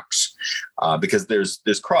box, because there's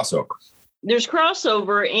crossover. There's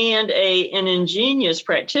crossover, and an ingenious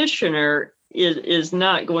practitioner is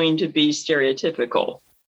not going to be stereotypical.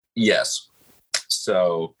 Yes.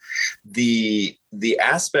 So the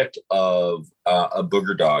aspect of a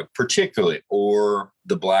booger dog, particularly, or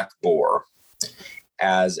the black boar,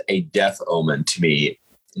 as a death omen to me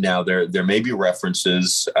Now, there may be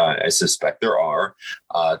references, I suspect there are,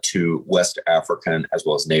 to West African as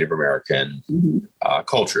well as Native American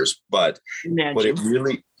cultures. But what it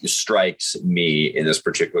really strikes me in this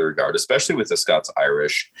particular regard, especially with the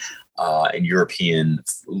Scots-Irish and European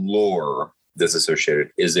lore that's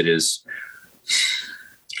associated, is it is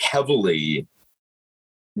heavily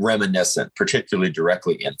reminiscent, particularly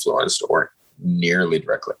directly influenced or nearly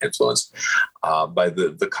directly influenced by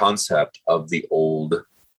the concept of the old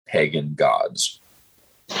pagan gods.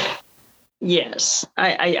 Yes,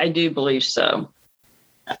 I do believe so.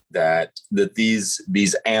 That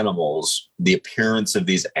these animals, the appearance of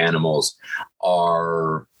these animals,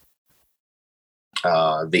 are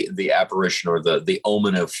the apparition or the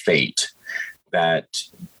omen of fate that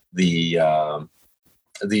the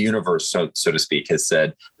universe, so to speak, has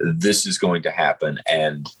said this is going to happen,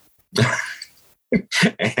 and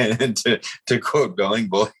and to quote going,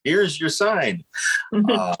 well, here's your sign.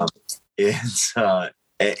 It's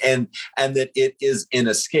and that it is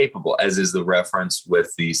inescapable, as is the reference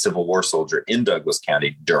with the Civil War soldier in Douglas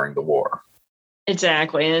County during the war.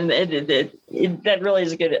 Exactly, and that really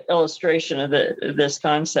is a good illustration of this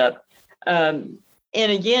concept. And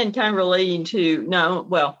again, kind of relating to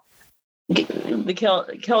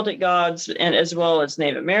the Celtic gods and as well as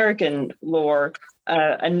Native American lore.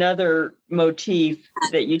 Another motif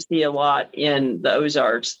that you see a lot in the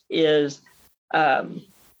Ozarks is a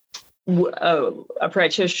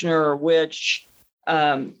practitioner or witch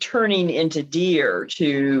turning into deer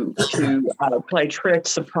to play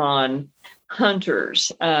tricks upon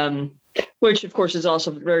hunters, which of course is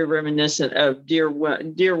also very reminiscent of deer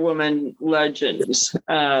woman legends.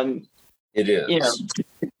 It is,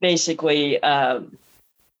 basically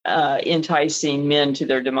enticing men to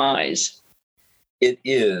their demise. It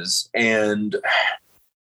is, and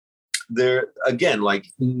there again, like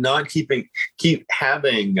not keep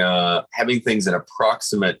having things in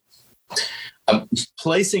approximate,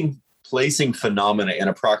 placing phenomena in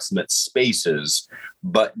approximate spaces,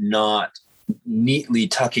 but not neatly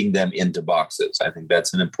tucking them into boxes. I think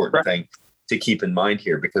that's an important thing to keep in mind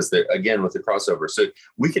here, because again, with the crossover, so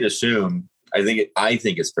we could assume. I think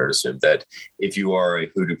it's fair to assume that if you are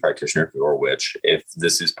a hoodoo practitioner, if you're a witch, if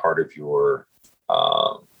this is part of your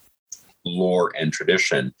lore and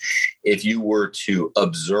tradition, if you were to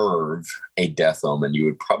observe a death omen, you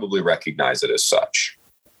would probably recognize it as such.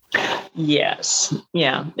 Yes.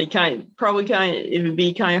 Yeah. It would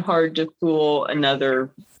be kind of hard to fool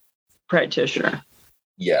another practitioner.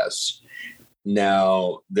 Yes.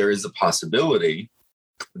 Now, there is a possibility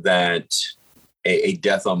that a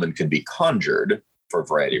death omen can be conjured for a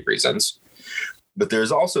variety of reasons, but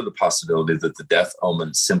there's also the possibility that the death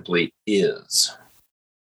omen simply is.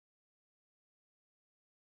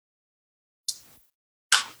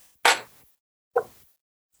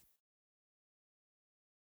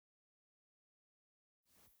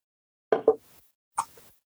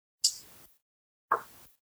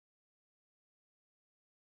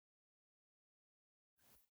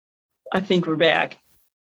 I think we're back.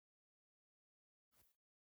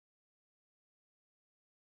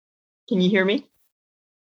 Can you hear me?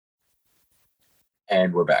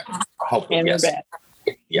 And we're back. Hopefully, and yes. We're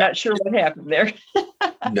back. Yeah. Not sure what happened there.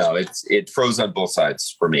 No, it froze on both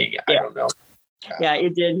sides for me. I don't know. Yeah,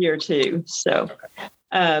 it did here too. So,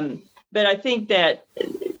 but I think that,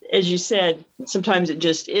 as you said, sometimes it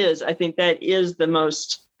just is. I think that is the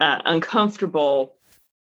most uncomfortable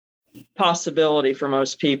possibility for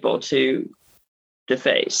most people to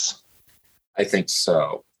face. I think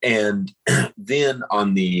so. And then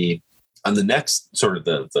on the next sort of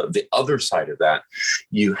the other side of that,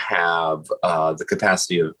 you have the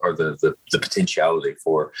capacity of, or the potentiality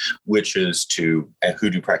for witches and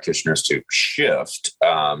hoodoo practitioners to shift,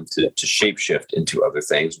 to shape shift into other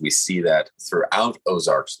things. We see that throughout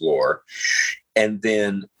Ozarks lore. And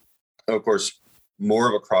then, of course, more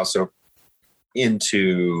of a crossover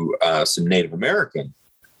into some Native American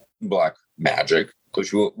Black magic,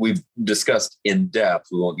 which we've discussed in depth.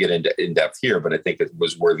 We won't get into in depth here, but I think it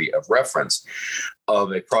was worthy of reference,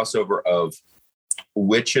 of a crossover of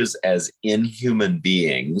witches as inhuman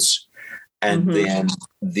beings, and then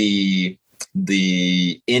the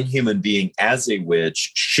inhuman being as a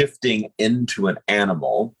witch shifting into an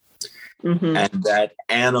animal, and that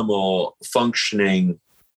animal functioning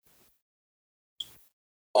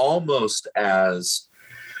almost as,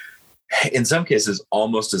 in some cases,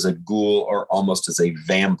 almost as a ghoul or almost as a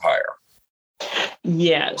vampire.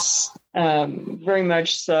 Yes, very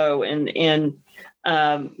much so. And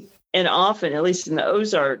often, at least in the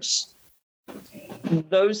Ozarks,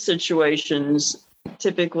 those situations,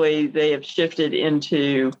 typically they have shifted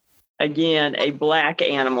into again, a black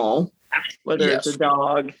animal, whether Yes. it's a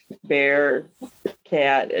dog, bear,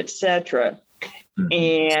 cat, etc.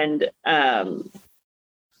 Mhm. And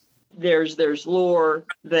there's lore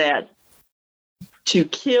that to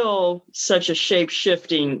kill such a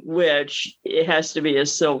shape-shifting witch, it has to be a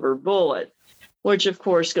silver bullet, which of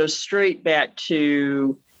course goes straight back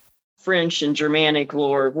to French and Germanic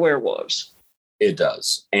lore of werewolves. It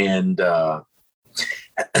does. And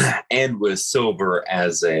with silver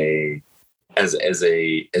as a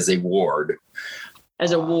ward.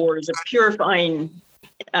 As a ward, as a purifying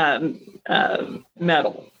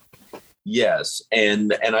metal. Yes,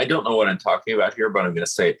 and I don't know what I'm talking about here, but I'm going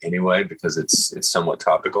to say it anyway because it's somewhat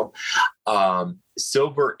topical.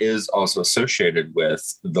 Silver is also associated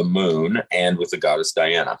with the moon and with the goddess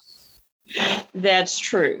Diana. That's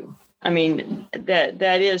true. I mean,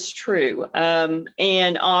 that is true.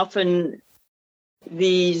 And often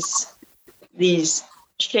these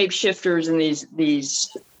shapeshifters and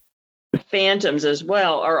these phantoms as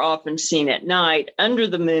well are often seen at night under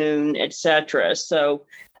the moon, etc. So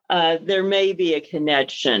there may be a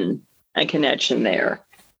connection there.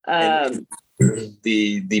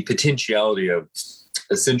 The potentiality of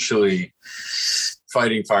essentially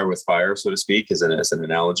fighting fire with fire, so to speak, as an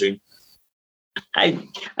analogy. I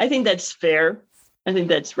think that's fair. I think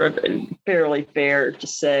that's fairly fair to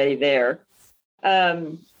say there.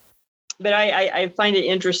 But I find it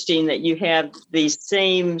interesting that you have these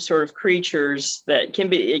same sort of creatures that can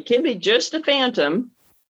be just a phantom,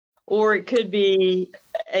 or it could be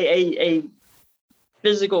a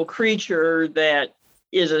physical creature that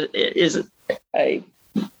is a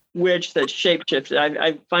witch that's shapeshifted.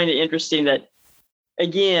 I find it interesting that,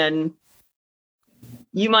 again,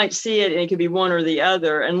 you might see it and it could be one or the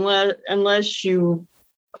other unless you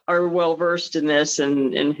are well versed in this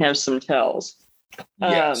and have some tells.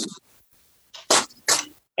 Yes.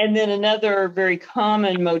 And then another very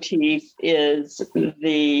common motif is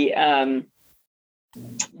the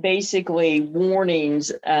basically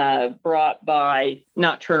warnings brought by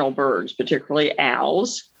nocturnal birds, particularly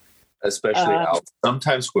owls. Especially owls,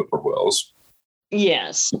 sometimes whippoorwills.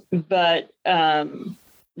 Yes, but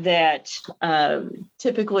that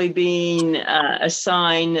typically being a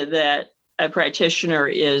sign that a practitioner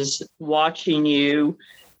is watching you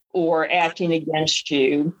or acting against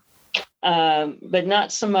you, but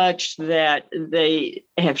not so much that they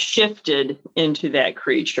have shifted into that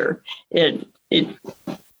creature. It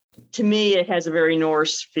to me, it has a very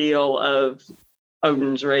Norse feel of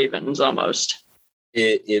Odin's ravens almost.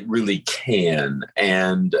 It really can.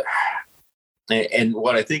 And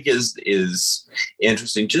what I think is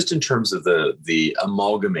interesting, just in terms of the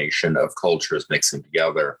amalgamation of cultures mixing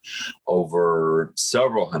together over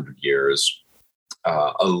several hundred years,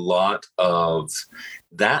 a lot of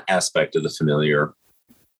that aspect of the familiar,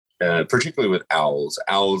 particularly with owls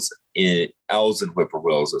and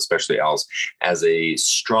whippoorwills, especially owls, as a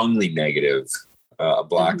strongly negative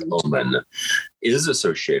black omen, is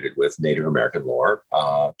associated with Native American lore,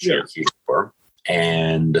 Cherokee lore,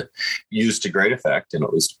 and used to great effect in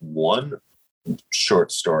at least one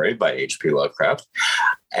short story by H.P. Lovecraft.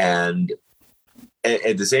 And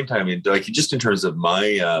at the same time, like just in terms of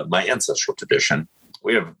my ancestral tradition,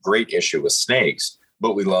 we have a great issue with snakes,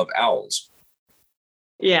 but we love owls.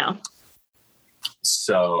 Yeah.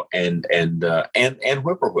 So and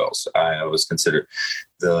whippoorwills. I always consider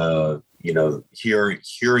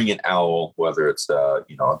hearing an owl, whether it's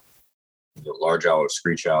large owl or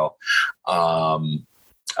screech owl,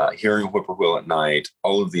 hearing a whippoorwill at night,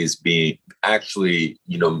 all of these being actually,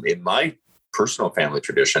 in my personal family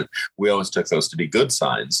tradition, we always took those to be good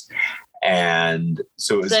signs. And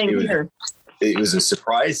so it was a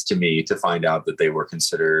surprise to me to find out that they were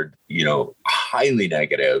considered, highly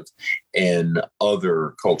negative in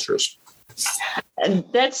other cultures. And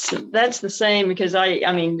that's the same, because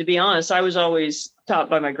I mean, to be honest, I was always taught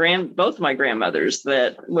by both my grandmothers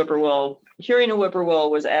that hearing a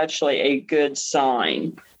whippoorwill was actually a good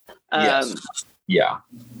sign. Yes. Yeah.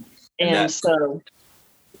 And so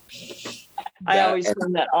I always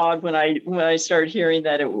found that odd when I started hearing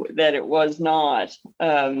that it was not.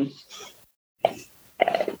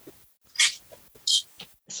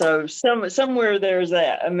 So somewhere there's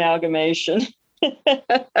that amalgamation.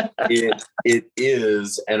 It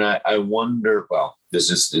is, and I wonder. Well,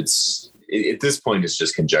 at this point it's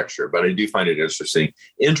just conjecture, but I do find it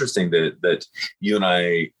interesting that you and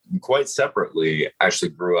I quite separately actually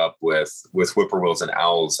grew up with whippoorwills and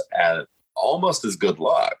owls at almost as a good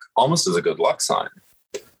luck sign.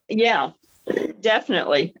 Yeah,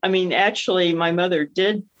 definitely. I mean, actually, my mother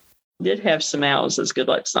did have some owls as good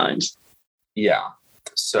luck signs. Yeah.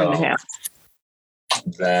 So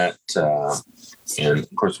that, and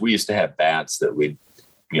of course, we used to have bats that we'd,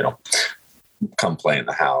 come play in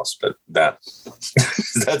the house, but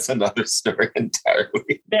that's another story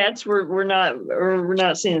entirely. Bats we're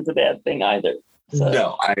not seeing as a bad thing either. So.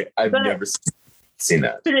 No, I've never seen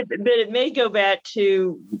that. But it may go back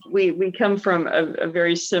to we come from a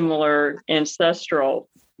very similar ancestral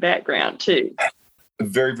background too.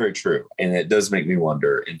 Very, very true, and it does make me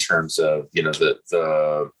wonder in terms of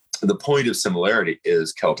the point of similarity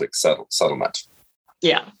is Celtic settlement.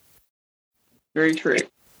 Yeah, very true.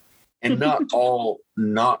 And not all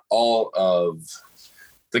of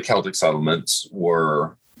the Celtic settlements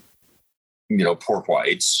were, poor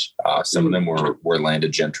whites. Some of them were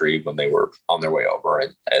landed gentry when they were on their way over,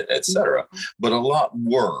 and et cetera. But a lot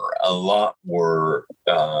were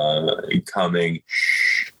coming,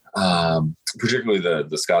 particularly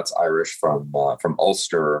the Scots Irish from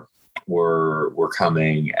Ulster were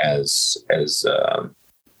coming as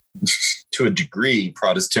to a degree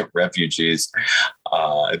Protestant refugees,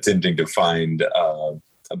 attempting to find a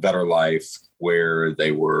better life where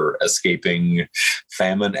they were escaping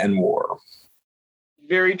famine and war.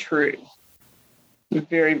 Very true.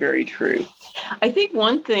 Very, very true. I think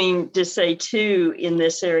one thing to say too in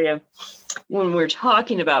this area, when we're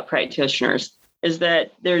talking about practitioners, is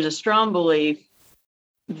that there's a strong belief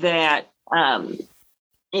that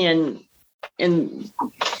in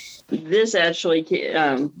this actually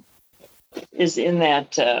is in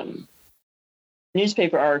that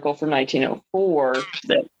newspaper article from 1904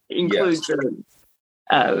 that includes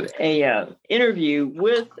a interview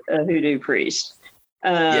with a hoodoo priest.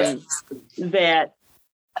 That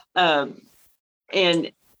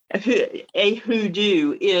and a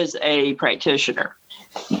hoodoo is a practitioner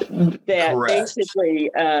that Correct. Basically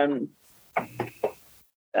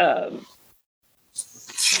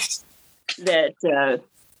that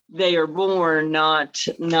they are born, not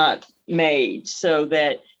made, so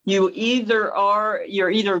that you're either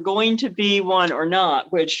going to be one or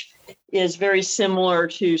not, which is very similar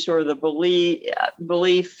to sort of the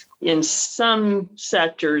belief in some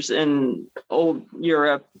sectors in old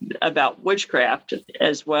Europe about witchcraft,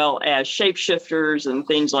 as well as shapeshifters and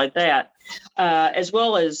things like that, as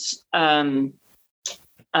well as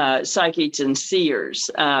psychics and seers,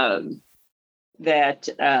 that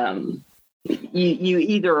you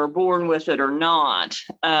either are born with it or not.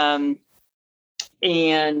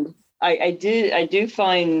 And I do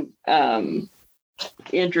find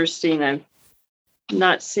interesting. I've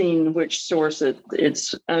not seen which source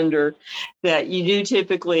it's under, that you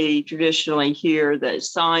do traditionally hear that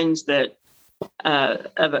signs that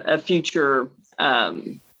of a future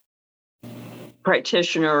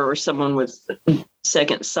practitioner or someone with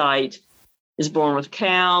second sight is born with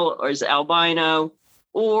Cal or is albino,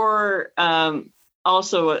 or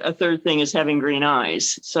also a third thing is having green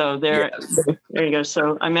eyes. So there you go.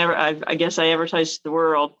 So I guess I advertised to the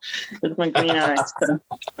world with my green eyes. So.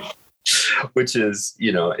 Which is,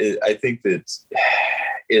 I think that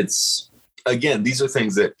it's, again, these are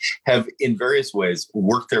things that have in various ways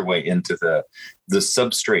worked their way into the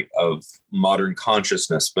substrate of modern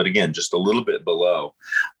consciousness. But again, just a little bit below.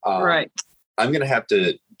 Right. I'm going to have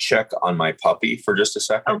to check on my puppy for just a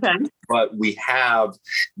second. Okay. But we have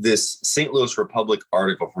this St. Louis Republic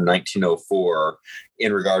article from 1904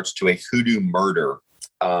 in regards to a hoodoo murder.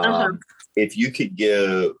 If you could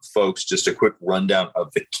give folks just a quick rundown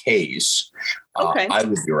of the case, okay. I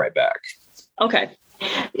will be right back. Okay.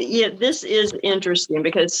 Yeah, this is interesting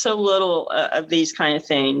because so little of these kind of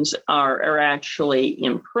things are actually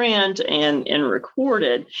in print and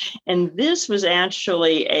recorded. And this was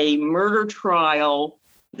actually a murder trial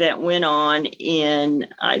that went on in,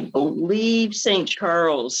 I believe, St.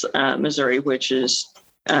 Charles, Missouri, which is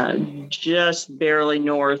just barely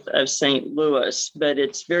north of St. Louis, but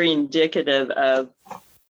it's very indicative of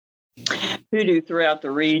hoodoo throughout the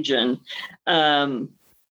region.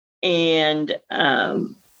 And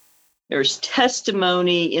there's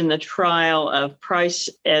testimony in the trial of Price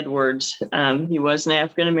Edwards. He was an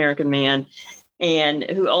African-American man and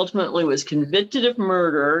who ultimately was convicted of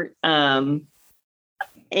murder. And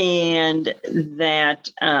that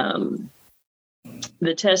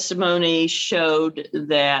the testimony showed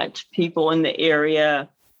that people in the area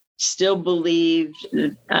still believed,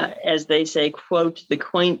 as they say, quote, the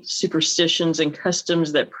quaint superstitions and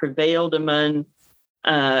customs that prevailed among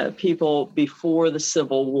people before the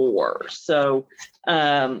Civil War. So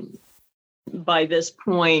by this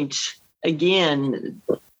point, again,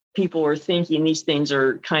 people are thinking these things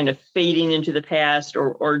are kind of fading into the past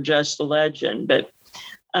or just a legend. But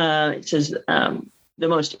it says the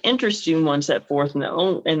most interesting one set forth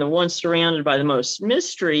and the one surrounded by the most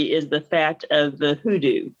mystery is the fact of the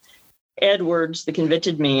hoodoo. Edwards, the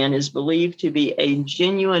convicted man, is believed to be a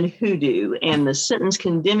genuine hoodoo, and the sentence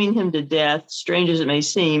condemning him to death, strange as it may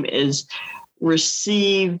seem, is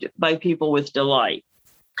received by people with delight.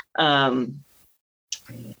 Philip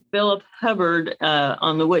Hubbard,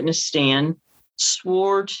 on the witness stand,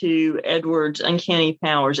 swore to Edwards' uncanny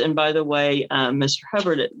powers. And by the way, Mr.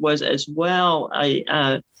 Hubbard was as well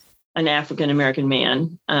an African-American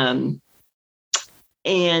man. And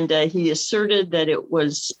he asserted that it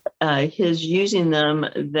was his using them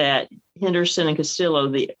that Henderson and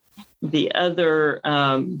Castillo, the other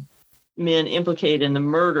men implicated in the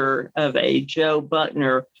murder of a Joe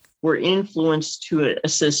Buckner, were influenced to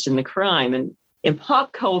assist in the crime. And in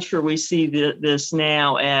pop culture, we see this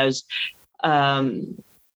now as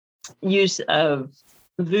use of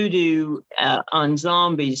voodoo on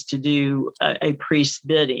zombies to do a priest's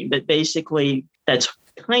bidding. But basically, that's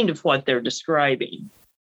kind of what they're describing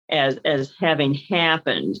as having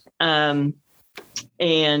happened. In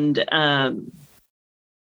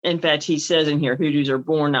fact, he says in here, hoodoos are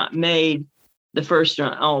born, not made. The first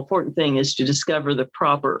and all important thing is to discover the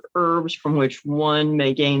proper herbs from which one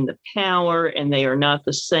may gain the power, and they are not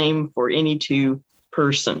the same for any two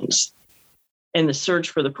persons. And the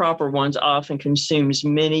search for the proper ones often consumes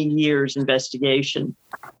many years' investigation.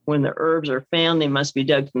 When the herbs are found, they must be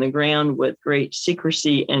dug from the ground with great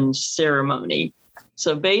secrecy and ceremony.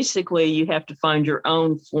 So basically, you have to find your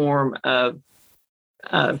own form of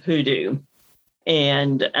hoodoo.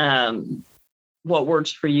 And what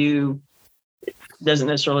works for you doesn't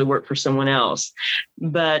necessarily work for someone else.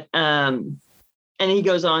 But, and he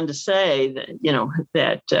goes on to say that,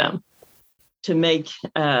 that to make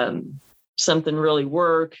something really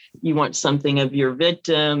work, you want something of your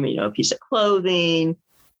victim, a piece of clothing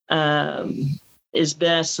is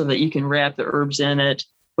best so that you can wrap the herbs in it,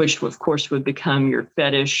 which of course would become your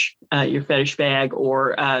fetish bag,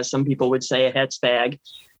 or some people would say a Hetz bag.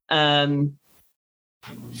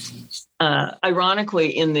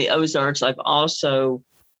 Ironically, in the Ozarks, I've also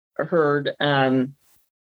heard that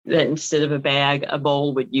instead of a bag, a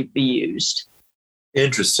bowl would be used.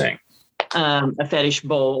 Interesting. A fetish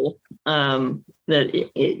bowl that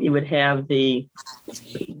it would have the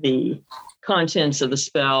contents of the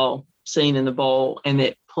spell seen in the bowl, and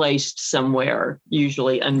it placed somewhere,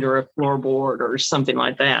 usually under a floorboard or something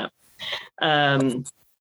like that.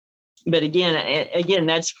 But again,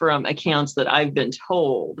 that's from accounts that I've been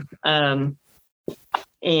told, and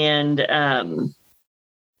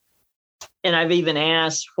I've even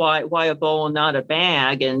asked why a bowl and not a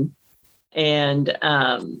bag, and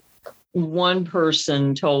one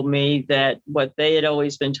person told me that what they had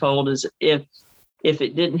always been told is if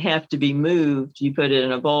it didn't have to be moved, you put it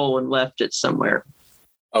in a bowl and left it somewhere.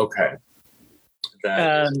 Okay.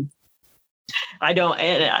 I don't,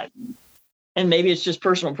 and maybe it's just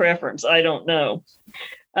personal preference. I don't know.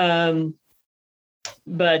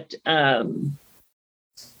 But and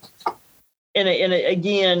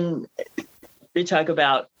again, they talk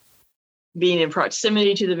about being in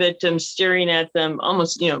proximity to the victim, staring at them,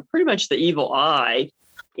 almost, pretty much the evil eye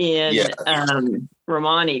in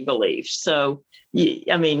Romani beliefs. So,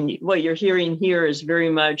 what you're hearing here is very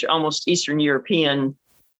much almost Eastern European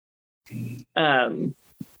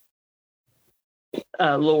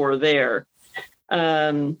lore there.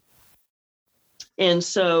 And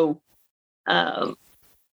so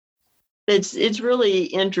it's really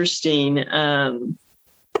interesting.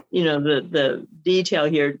 The detail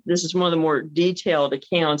here, this is one of the more detailed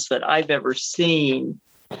accounts that I've ever seen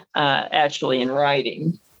actually in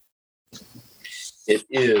writing. It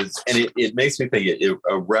is, and it makes me think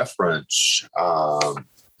a reference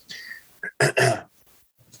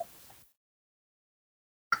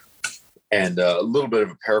and a little bit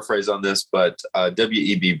of a paraphrase on this, but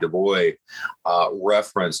W.E.B. Du Bois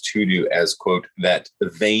referenced hoodoo as, quote, that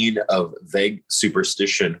vein of vague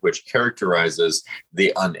superstition which characterizes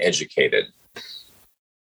the uneducated.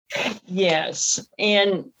 Yes.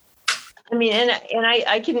 And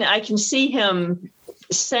I can see him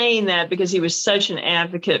saying that because he was such an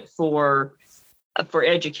advocate for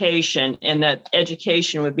education, and that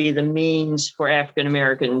education would be the means for African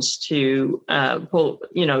Americans to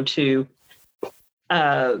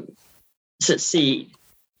succeed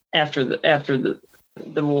after the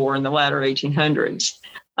war in the latter 1800s.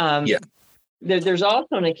 There's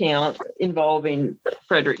also an account involving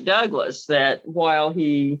Frederick Douglass that while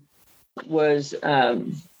he was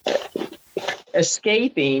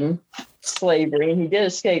escaping slavery, and he did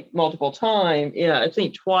escape multiple times, I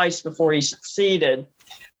think twice before he succeeded,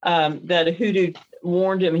 that a hoodoo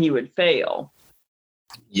warned him he would fail.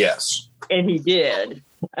 Yes. And he did.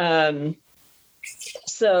 A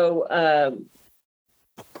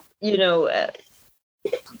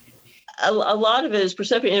lot of it is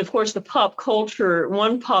perception. And of course,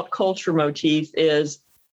 one pop culture motif is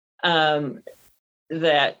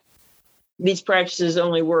that these practices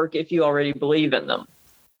only work if you already believe in them.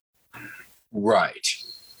 Right.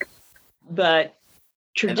 But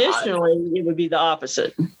traditionally, it would be the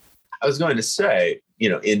opposite. I was going to say,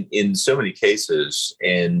 in so many cases,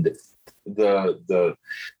 and the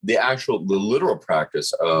literal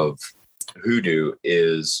practice of hoodoo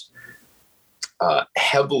is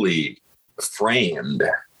heavily framed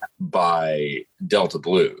by Delta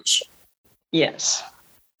blues. Yes.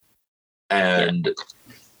 And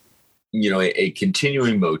a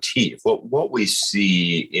continuing motif. What we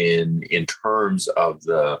see in terms of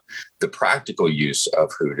the practical use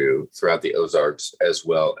of hoodoo throughout the Ozarks, as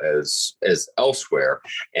well as elsewhere,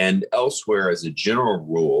 and elsewhere as a general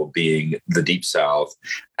rule being the Deep South,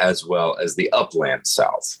 as well as the Upland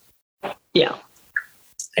South. Yeah.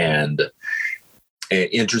 And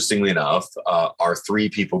interestingly enough, our three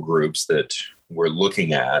people groups that we're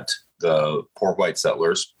looking at, the poor white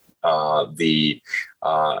settlers, the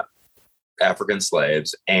African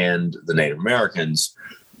slaves, and the Native Americans,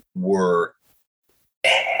 were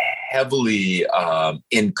heavily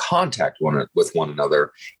in contact with one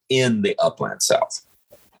another in the Upland South.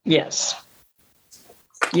 Yes.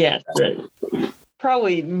 Yes.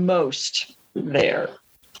 Probably most there.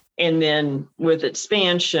 And then with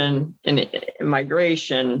expansion and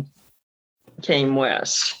migration came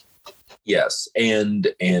west. Yes. And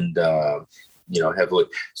heavily.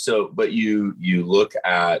 So, but you look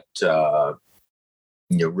at,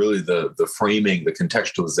 really the framing, the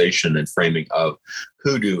contextualization and framing of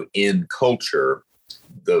hoodoo in culture,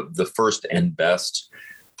 the first and best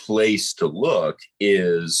place to look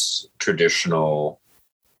is traditional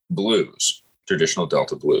blues, traditional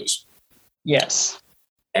Delta blues. Yes.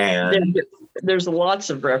 And there's lots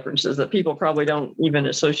of references that people probably don't even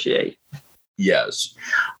associate. Yes.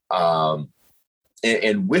 And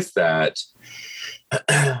with that,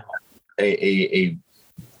 a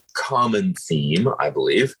common theme, I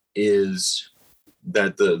believe, is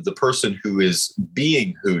that the person who is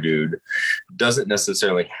being hoodooed doesn't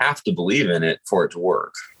necessarily have to believe in it for it to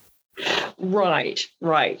work. Right.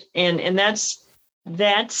 And that's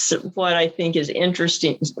what I think is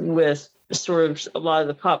interesting with sort of a lot of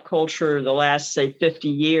the pop culture the last, say, 50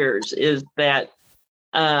 years is that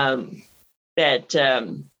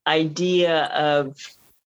idea of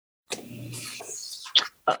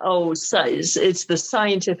it's the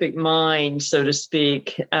scientific mind, so to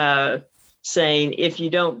speak, saying if you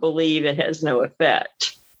don't believe, it has no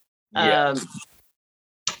effect. Yes.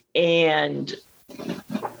 And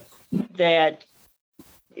that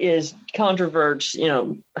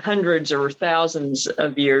controverts, hundreds or thousands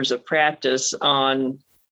of years of practice on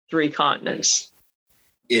 3 continents.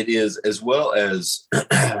 It is, as well as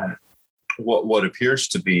what appears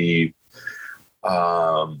to be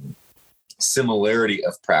similarity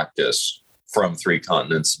of practice from 3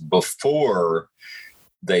 continents before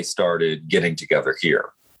they started getting together here.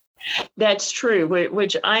 That's true,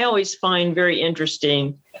 which I always find very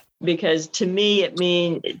interesting, because to me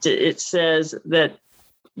it says that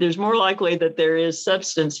there's more likely that there is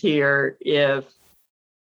substance here if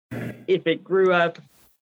it grew up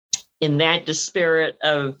in that disparate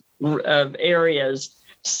of areas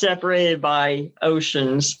separated by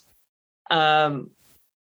oceans. And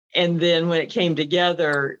then when it came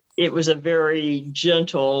together, it was a very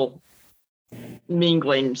gentle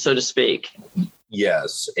mingling, so to speak.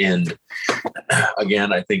 Yes. And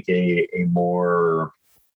again, I think a more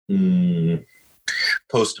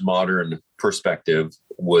postmodern perspective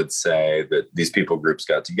would say that these people groups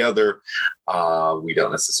got together. We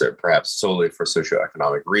don't necessarily, perhaps solely for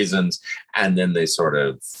socioeconomic reasons. And then they sort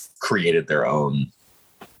of created their own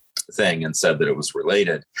thing and said that it was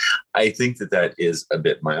related. I think that is a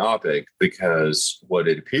bit myopic, because what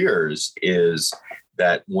it appears is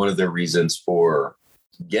that one of the reasons for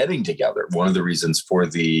getting together, one of the reasons for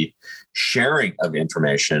the sharing of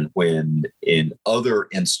information, when in other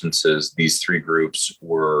instances these 3 groups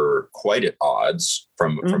were quite at odds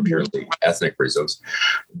from purely ethnic reasons,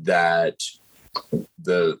 that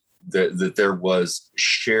that there was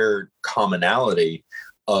shared commonality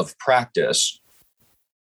of practice.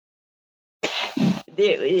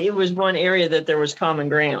 It was one area that there was common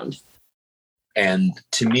ground. And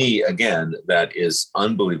to me, again, that is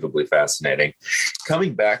unbelievably fascinating.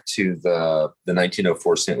 Coming back to the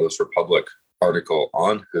 1904 St. Louis Republic article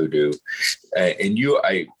on hoodoo, and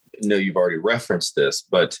I know you've already referenced this,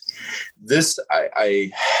 but this,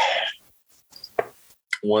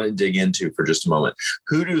 want to dig into for just a moment.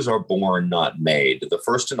 Hoodoos are born, not made. The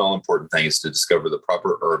first and all important thing is to discover the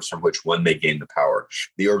proper herbs from which one may gain the power.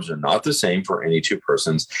 The herbs are not the same for any two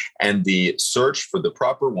persons, and the search for the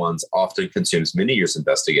proper ones often consumes many years'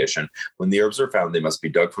 investigation. When the herbs are found, they must be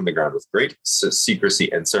dug from the ground with great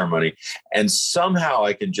secrecy and ceremony. And somehow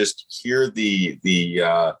I can just hear the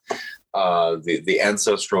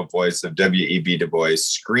ancestral voice of W.E.B. Du Bois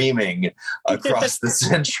screaming across the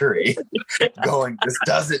century, going, "This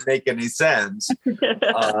doesn't make any sense."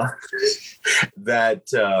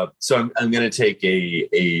 So I'm going to take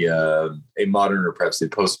a modern, or perhaps a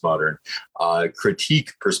postmodern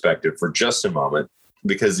critique perspective for just a moment,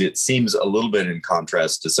 because it seems a little bit in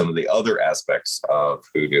contrast to some of the other aspects of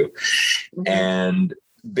hoodoo. Mm-hmm. And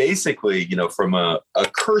basically, from a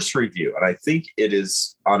cursory view, and I think it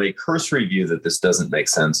is on a cursory view that this doesn't make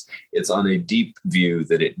sense. It's on a deep view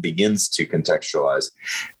that it begins to contextualize.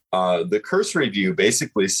 The cursory view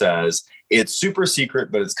basically says it's super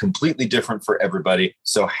secret, but it's completely different for everybody.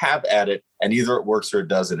 So have at it, and either it works or it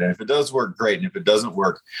doesn't. And if it does work, great. And if it doesn't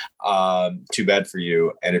work, too bad for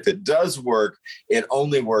you. And if it does work, it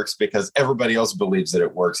only works because everybody else believes that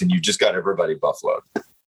it works, and you just got everybody buffaloed.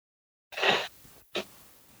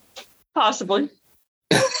 Possibly.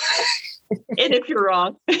 And if you're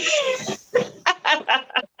wrong.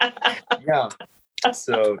 Yeah.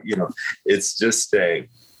 So, it's just that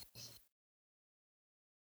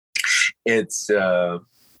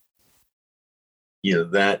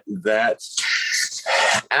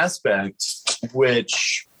aspect,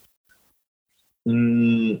 which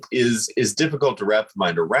is difficult to wrap the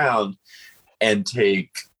mind around and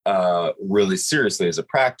take really seriously as a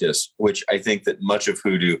practice, which I think that much of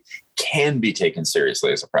hoodoo can be taken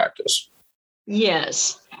seriously as a practice.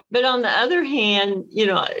 Yes. But on the other hand,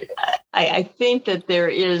 I think that there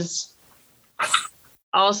is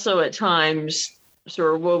also at times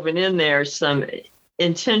sort of woven in there some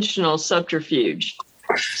intentional subterfuge,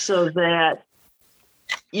 so that,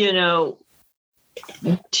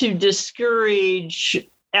 to discourage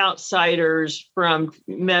outsiders from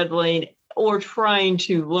meddling or trying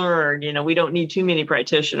to learn, we don't need too many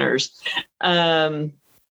practitioners, that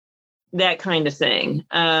kind of thing.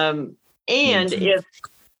 And mm-hmm. If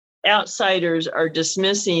outsiders are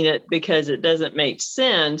dismissing it because it doesn't make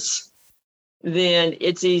sense, then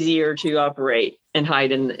it's easier to operate and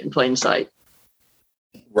hide in plain sight.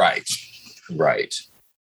 Right.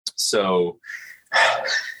 So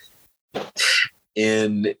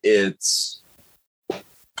in its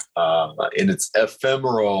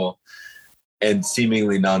ephemeral and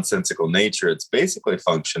seemingly nonsensical nature, it's basically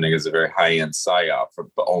functioning as a very high-end psyop,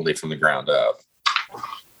 but only from the ground up.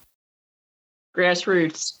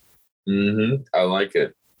 Grassroots. Mm-hmm. I like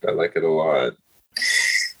it a lot.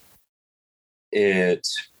 It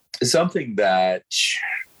is something that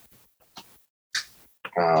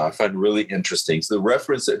I find really interesting. So the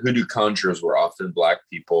reference that hoodoo conjurers were often Black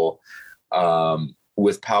people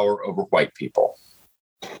with power over white people.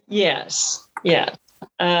 Yes. Yeah.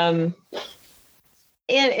 And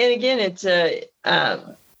again, it's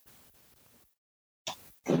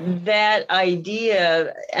that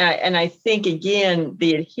idea, and I think again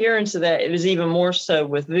the adherence of that, it was even more so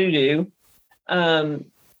with voodoo, but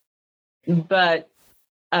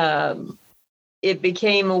it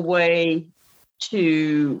became a way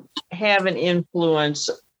to have an influence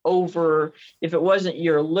over, if it wasn't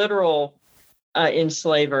your literal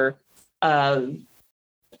enslaver, the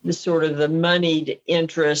sort of the moneyed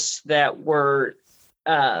interests that were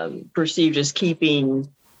perceived as keeping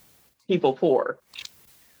people poor.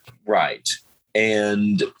 Right.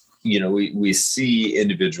 And, we see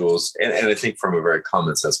individuals, and I think from a very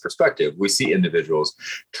common sense perspective, we see individuals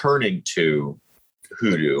turning to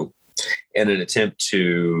hoodoo in an attempt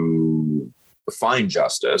to find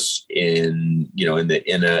justice in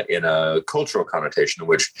a cultural connotation in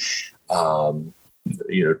which,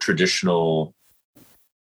 the traditional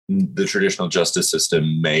justice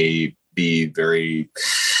system may be very,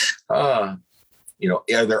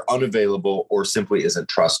 either unavailable or simply isn't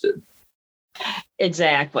trusted.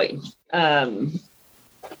 Exactly. Because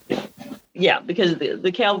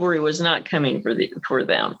the cavalry was not coming for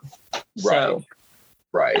them. So,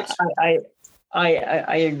 right.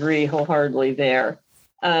 I agree wholeheartedly there.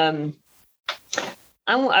 I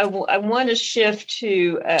want to shift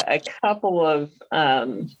to a couple of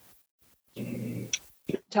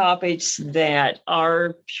topics that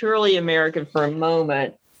are purely American for a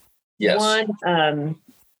moment. Yes. One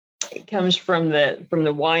comes from the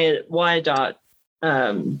Wyandot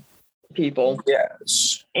people.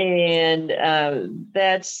 Yes. And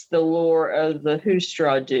that's the lore of the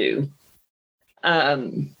HooDoo.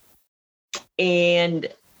 And and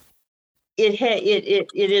it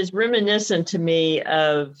is reminiscent to me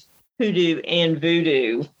of hoodoo and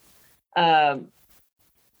voodoo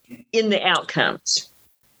in the outcomes,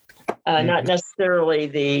 not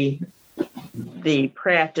necessarily the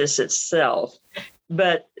practice itself,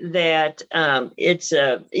 but that it's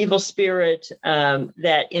a evil spirit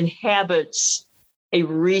that inhabits a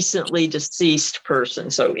recently deceased person,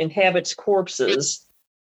 so inhabits corpses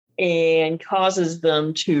and causes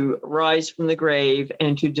them to rise from the grave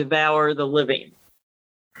and to devour the living.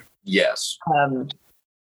 Yes.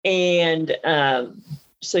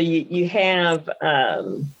 So you have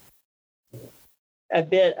a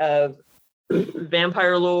bit of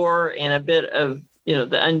vampire lore and a bit of, the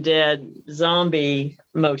undead zombie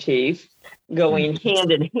motif going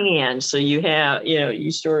hand in hand. So you have,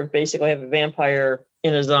 you sort of basically have a vampire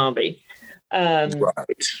and a zombie. Right.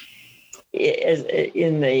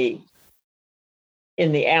 In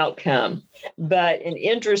the outcome. But an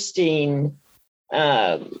interesting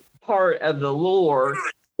part of the lore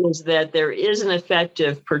is that there is an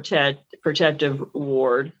effective protective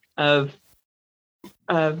ward of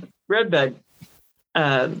redbud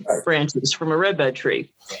branches from a redbud tree.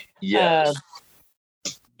 Yes.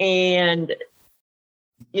 And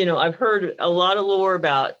I've heard a lot of lore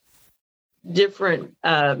about different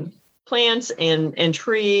plants and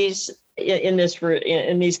trees in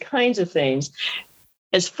these kinds of things.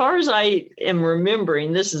 As far as I am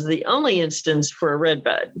remembering, this is the only instance for a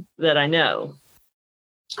redbud that I know.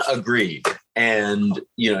 Agreed. And,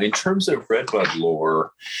 in terms of redbud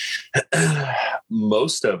lore,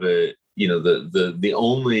 most of it, the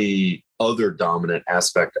only other dominant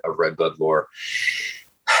aspect of redbud lore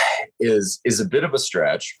is a bit of a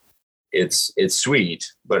stretch. It's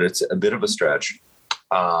sweet, but it's a bit of a stretch.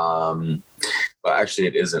 Well, actually,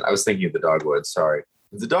 it isn't. I was thinking of the dogwood. Sorry.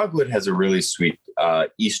 The dogwood has a really sweet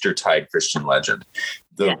Eastertide Christian legend.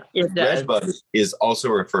 The redbud is also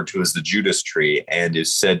referred to as the Judas tree and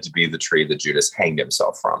is said to be the tree that Judas hanged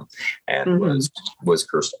himself from and was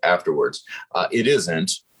cursed afterwards. It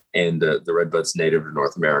isn't. And the redbud's native to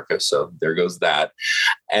North America, so there goes that.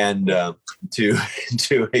 And to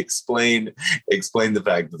explain the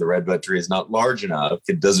fact that the redbud tree is not large enough,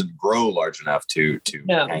 it doesn't grow large enough to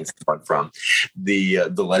hang someone from.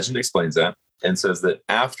 The legend explains that and says that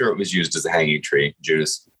after it was used as a hanging tree,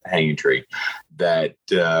 Judas hanging tree, that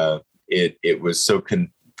it was so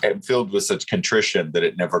filled with such contrition that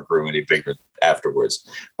it never grew any bigger afterwards.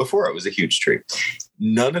 Before it was a huge tree.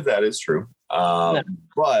 None of that is true. No.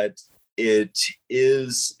 But it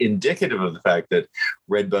is indicative of the fact that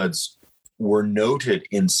redbuds were noted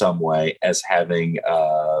in some way as having,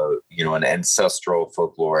 an ancestral,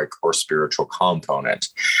 folkloric, or spiritual component.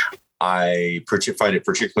 I find it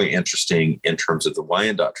particularly interesting in terms of the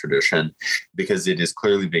Wyandot tradition because it is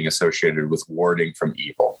clearly being associated with warding from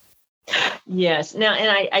evil. Yes. Now,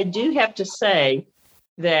 and I do have to say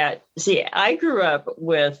that, I grew up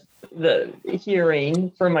with the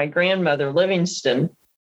hearing from my grandmother, Livingston,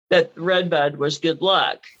 that redbud was good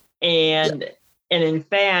luck. And in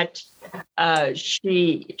fact,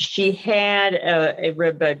 she had a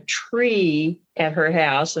redbud tree at her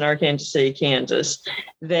house in Arkansas City, Kansas,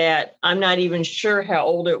 that I'm not even sure how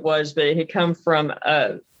old it was, but it had come from,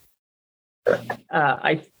 I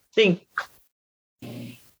think,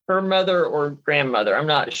 her mother or grandmother. I'm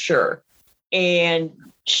not sure. And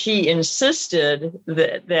she insisted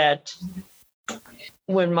that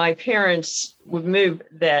when my parents would move,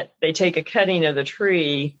 that they take a cutting of the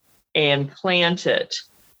tree and plant it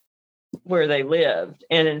where they lived.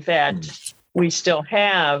 And in fact, we still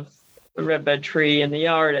have a redbud tree in the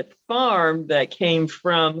yard at the farm that came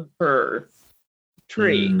from her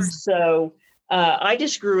tree. So I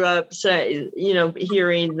just grew up,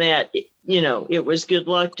 hearing that, it was good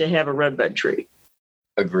luck to have a redbud tree.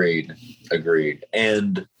 Agreed.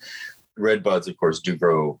 And redbuds, of course, do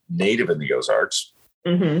grow native in the Ozarks.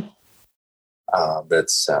 Mm-hmm.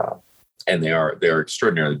 And they're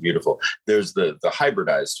extraordinarily beautiful. There's the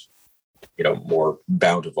hybridized, more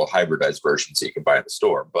bountiful hybridized versions that you can buy in the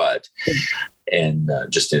store, but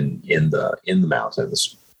just in the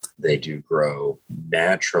mountains, they do grow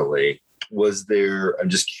naturally. I'm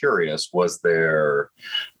just curious, was there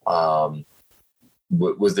any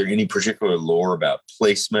particular lore about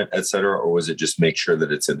placement, et cetera, or was it just make sure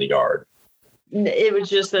that it's in the yard? It was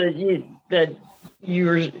just that you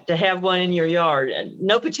were to have one in your yard, and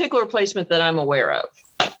no particular placement that I'm aware of.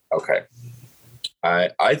 Okay.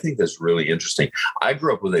 I think that's really interesting. I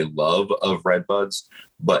grew up with a love of redbuds,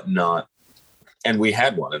 but not, and we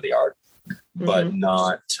had one in the yard, but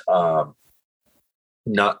not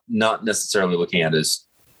necessarily looking at it as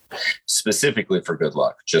specifically for good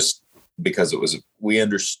luck, just because we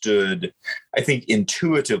understood, I think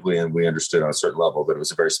intuitively, and we understood on a certain level that it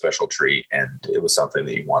was a very special tree and it was something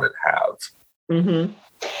that you wanted to have. Mm-hmm.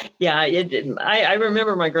 Yeah, I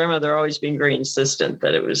remember my grandmother always being very insistent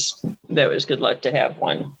that it was good luck to have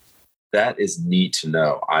one. That is neat to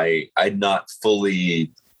know. I'd not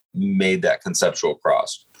fully made that conceptual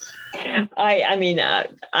cross. I'm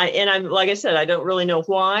like I said, I don't really know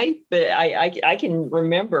why, but I can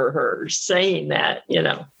remember her saying that,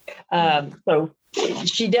 so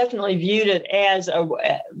she definitely viewed it as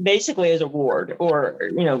basically as a ward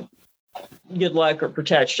or, good luck or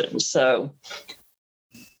protection. So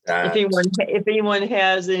if anyone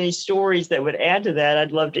has any stories that would add to that,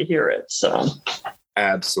 I'd love to hear it. So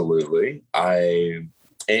absolutely. And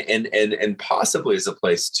possibly as a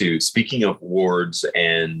place to, speaking of wards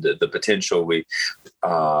and the potential, we've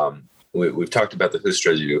talked about the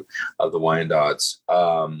HooDoo of the Wyandottes,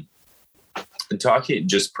 and talking,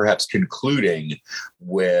 just perhaps concluding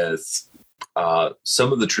with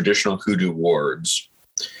some of the traditional hoodoo wards.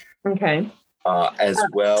 Okay. As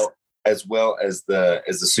well as the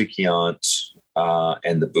Sukiant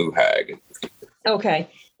and the Buhag. Okay.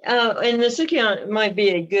 And the Sukiant might be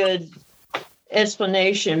a good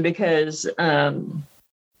explanation because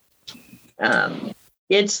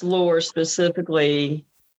its lore specifically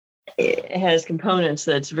has components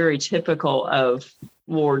that's very typical of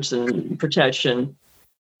wards and protection.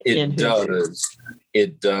 It does.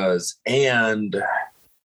 And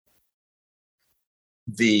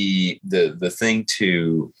the thing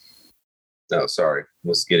to, oh, sorry, I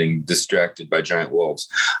was getting distracted by giant wolves.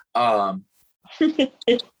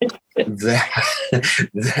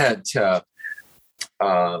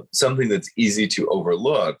 Something that's easy to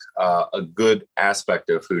overlook, a good aspect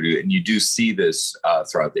of hoodoo, and you do see this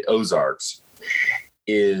throughout the Ozarks,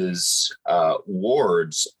 is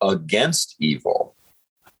wards against evil.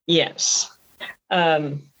 Yes,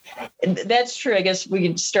 that's true. I guess we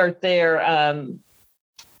could start there.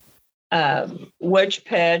 Wedge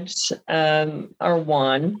pegs are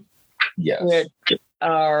one. Yes. Which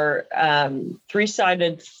are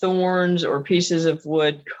three-sided thorns or pieces of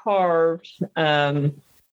wood carved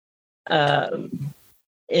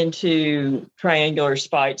into triangular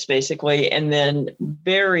spikes, basically, and then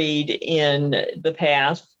buried in the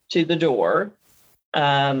path to the door,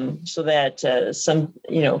 so that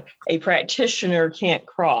a practitioner can't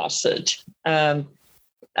cross it.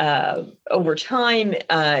 Over time,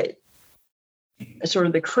 sort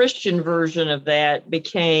of the Christian version of that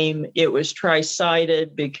became, it was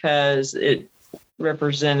tri-sided because it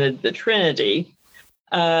represented the Trinity.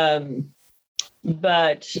 But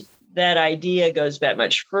that idea goes back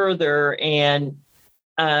much further, and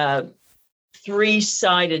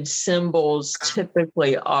three-sided symbols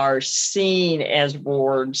typically are seen as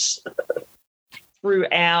wards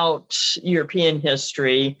throughout European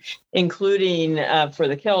history, including for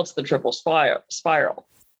the Celts, the triple spiral.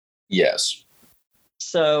 Yes.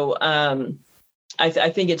 So I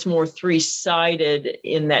think it's more three-sided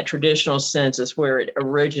in that traditional sense is where it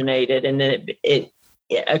originated, and then it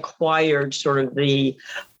acquired sort of the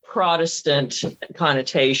Protestant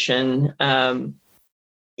connotation,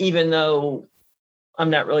 even though I'm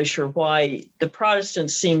not really sure why the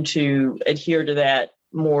Protestants seem to adhere to that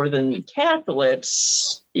more than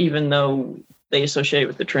Catholics, even though they associate it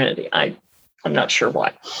with the Trinity. I'm not sure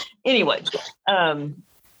why. Anyway,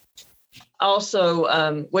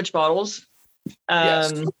 also witch bottles,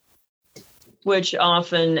 Yes. which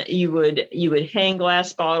often you would hang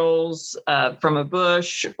glass bottles from a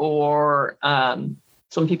bush, or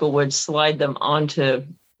some people would slide them onto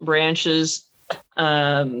branches.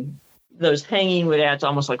 Those hanging would act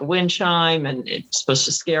almost like a wind chime, and it's supposed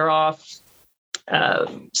to scare off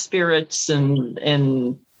spirits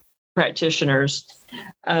and practitioners.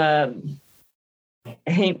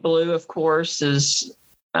 Paint blue, of course,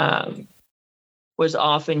 was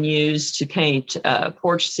often used to paint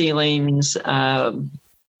porch ceilings,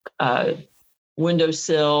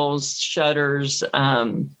 windowsills, shutters,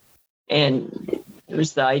 and it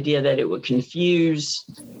was the idea that it would confuse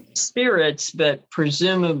spirits, but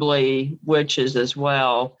presumably witches as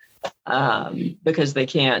well, because they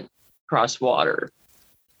can't cross water.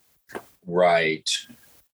 Right.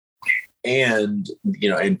 And,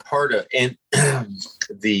 and part of, and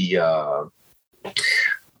the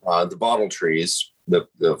bottle trees, the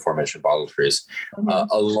aforementioned bottle trees,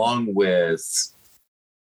 along with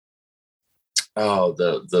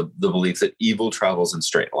the belief that evil travels in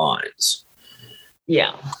straight lines.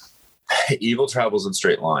 Yeah. Evil travels in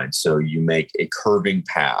straight lines. So you make a curving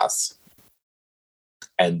path,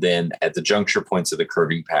 and then at the juncture points of the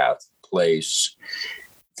curving path, place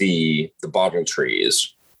the bottle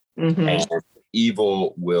trees. Mm-hmm. and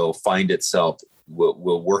evil will find itself,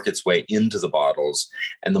 will work its way into the bottles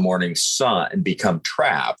and the morning sun and become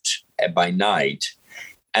trapped by night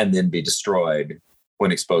and then be destroyed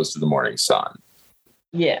when exposed to the morning sun.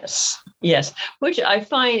 Yes, which I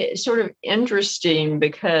find sort of interesting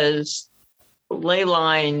because ley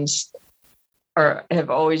lines have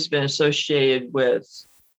always been associated with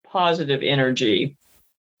positive energy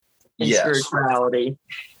and Yes. spirituality,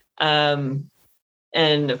 and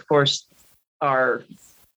of course are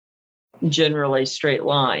generally straight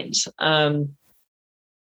lines.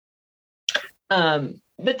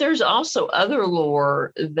 But there's also other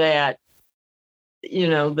lore that,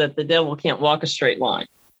 that the devil can't walk a straight line.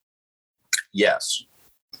 Yes.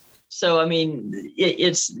 So, I mean,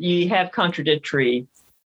 you have contradictory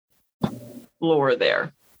lore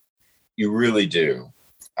there. You really do.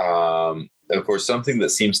 Of course, something that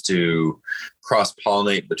seems to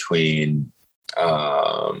cross-pollinate between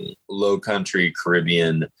Low Country,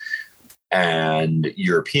 Caribbean, and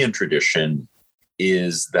European tradition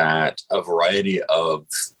is that a variety of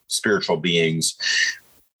spiritual beings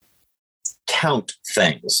count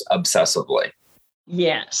things obsessively.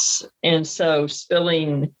 Yes. And so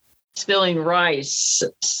spilling rice,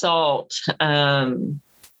 salt,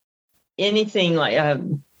 anything like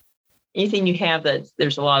anything you have that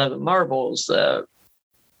there's a lot of marbles,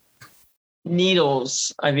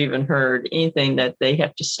 needles, I've even heard, anything that they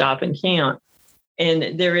have to stop and count.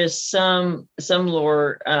 And there is some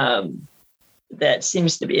lore that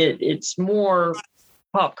seems to be, it's more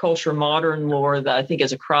pop culture, modern lore that I think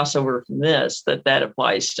is a crossover from this, that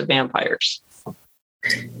applies to vampires.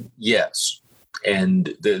 Yes.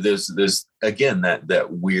 And there's again, that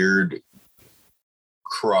weird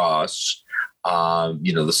cross,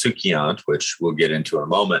 the Sukiant, which we'll get into in a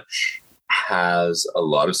moment, has a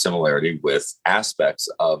lot of similarity with aspects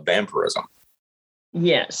of vampirism.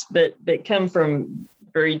 Yes, but they come from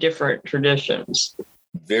very different traditions.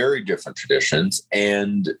 Very different traditions.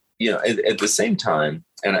 And, at the same time,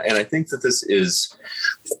 and I think that this is,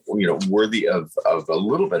 worthy of a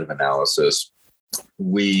little bit of analysis.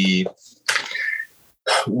 We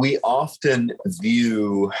often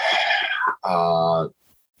view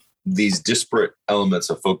these disparate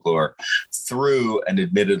elements of folklore through an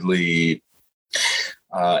admittedly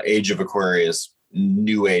Age of Aquarius,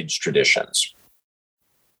 New Age traditions.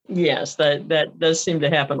 Yes, that does seem to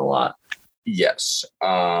happen a lot. Yes.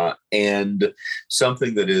 And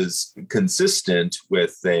something that is consistent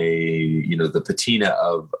with the patina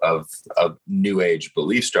of New Age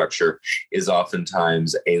belief structure is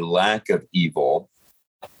oftentimes a lack of evil.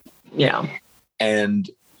 Yeah. And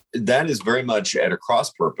that is very much at a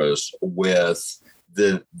cross purpose with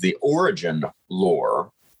the origin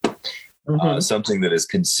lore, something that is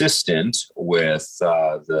consistent with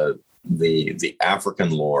the African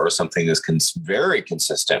lore, something that's very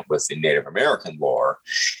consistent with the Native American lore,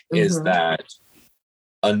 is that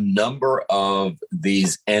a number of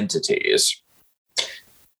these entities,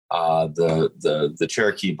 the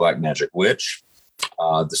Cherokee Black Magic Witch,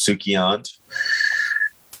 the Sukiant,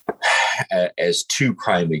 as two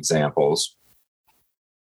prime examples,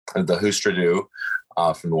 the HooDoo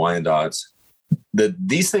from the Wyandots, that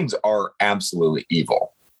these things are absolutely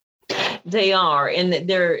evil. They are, and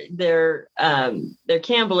they're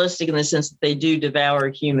cannibalistic in the sense that they do devour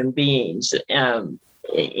human beings in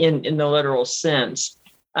the literal sense.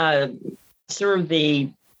 Sort of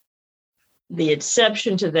the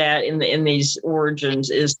exception to that in these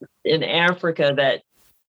origins is in Africa that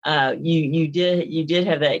you did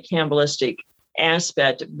have that cannibalistic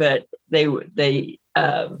aspect, but they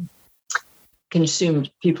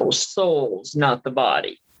consumed people's souls, not the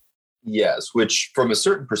body. Yes, which from a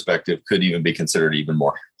certain perspective could even be considered even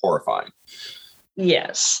more horrifying.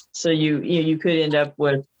 Yes. So you could end up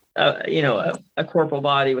with a corporal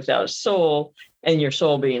body without a soul, and your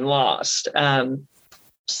soul being lost. Or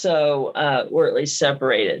at least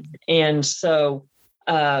separated. And so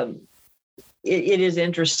it is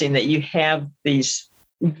interesting that you have these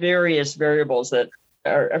various variables that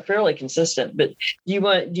are fairly consistent. But do you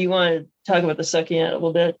want to talk about the Sukiant a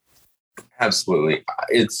little bit? Absolutely.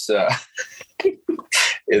 It's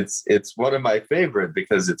it's one of my favorite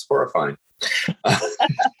because it's horrifying.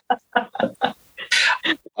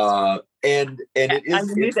 And it is. I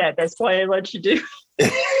knew that. That's why I let you do.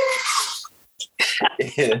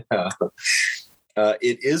 It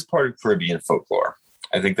is part of Caribbean folklore.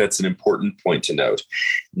 I think that's an important point to note.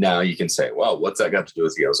 Now you can say, well, what's that got to do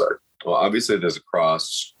with the Ozark? Well, obviously there's a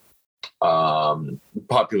cross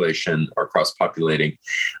population or cross-populating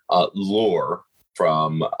lore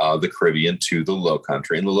from the Caribbean to the Low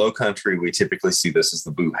Country. In the Low Country, we typically see this as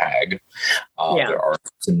the boo hag. There are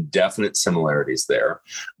some definite similarities there,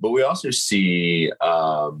 but we also see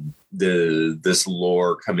this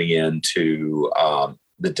lore coming into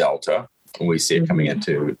the Delta. We see it coming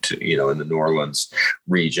into in the New Orleans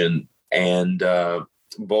region, and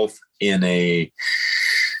both in a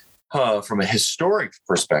from a historic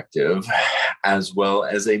perspective as well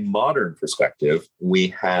as a modern perspective, we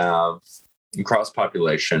have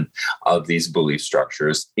cross-population of these belief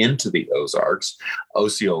structures into the Ozarks,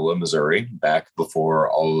 Osceola, Missouri, back before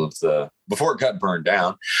before it got burned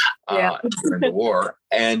down during the war,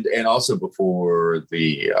 and also before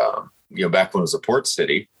the back when it was a port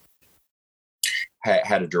city,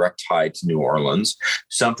 had a direct tie to New Orleans.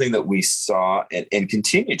 Something that we saw and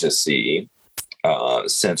continue to see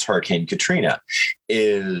since Hurricane Katrina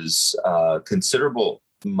is considerable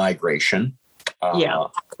migration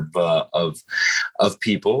of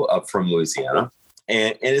people up from Louisiana,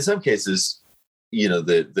 and in some cases,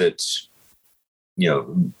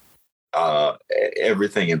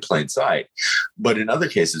 everything in plain sight. But in other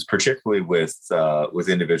cases, particularly with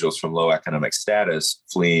individuals from low economic status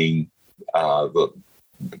fleeing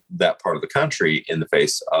that part of the country in the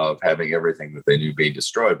face of having everything that they knew being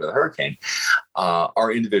destroyed by the hurricane,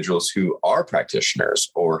 are individuals who are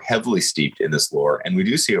practitioners or heavily steeped in this lore. And we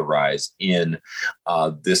do see a rise in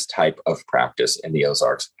this type of practice in the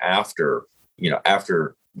Ozarks after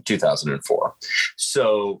 2004.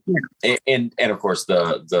 So, and of course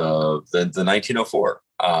the 1904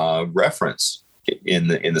 reference in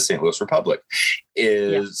the St. Louis Republic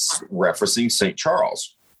is referencing St.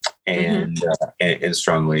 Charles. And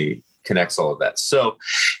strongly connects all of that. So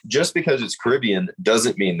just because it's Caribbean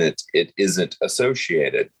doesn't mean that it isn't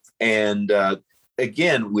associated. And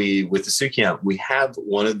again, with the Sukiant, we have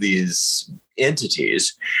one of these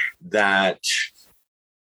entities that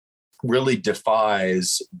really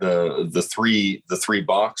defies the three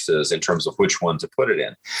boxes in terms of which one to put it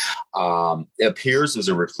in. It appears as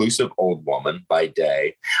a reclusive old woman by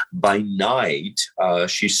day. By night,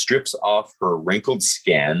 she strips off her wrinkled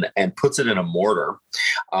skin and puts it in a mortar.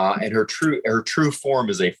 And her true form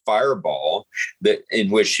is a fireball in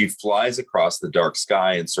which she flies across the dark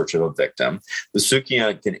sky in search of a victim. The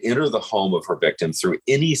Sukiant can enter the home of her victim through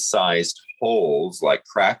any sized holes like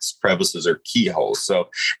cracks, crevices, or keyholes. So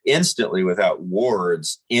instantly, without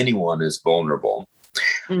wards, anyone is vulnerable.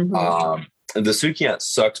 The Sukiant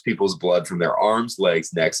sucks people's blood from their arms,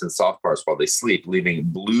 legs, necks, and soft parts while they sleep, leaving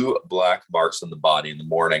blue-black marks on the body in the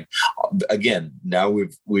morning. Again, now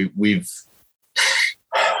we've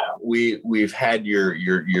had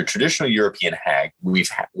your traditional European hag. We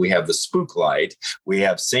have the spook light. We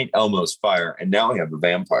have St. Elmo's fire, and now we have the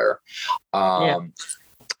vampire.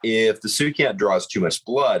 If the Sukiant draws too much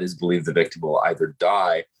blood, it's believed the victim will either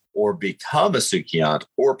die or become a Sukiant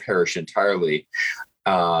or perish entirely,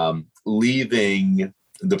 leaving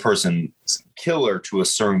the person's killer to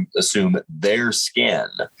assume their skin.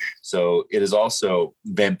 So it is also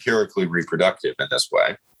vampirically reproductive in this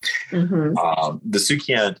way. The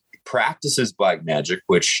Sukiant practices black magic,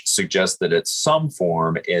 which suggests that at some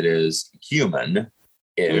form it is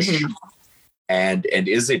human-ish. And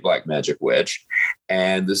is a black magic witch.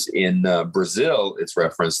 And this in Brazil, it's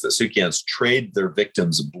referenced that Sukiants trade their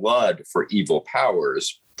victims' blood for evil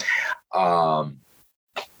powers,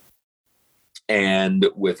 and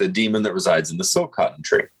with a demon that resides in the silk cotton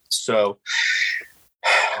tree. So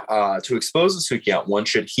to expose the Sukiant, one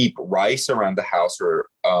should heap rice around the house or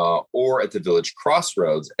at the village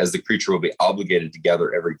crossroads, as the creature will be obligated to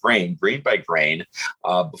gather every grain by grain,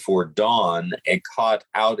 before dawn, and caught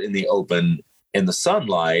out in the open in the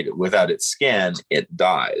sunlight without its skin, it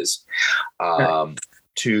dies.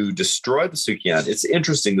 To destroy the Sukiant, it's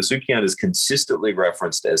interesting. The Sukiant is consistently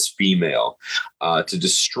referenced as female. To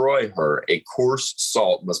destroy her, a coarse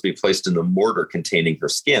salt must be placed in the mortar containing her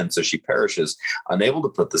skin, so she perishes, unable to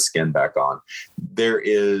put the skin back on. There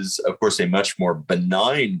is, of course, a much more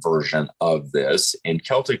benign version of this. In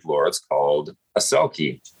Celtic lore, it's called a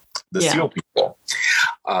Selkie, the seal people.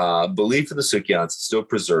 Belief in the Sukiants is still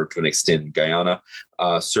preserved to an extent in Guyana,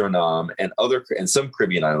 Suriname, and some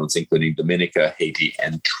Caribbean islands, including Dominica, Haiti,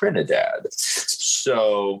 and Trinidad.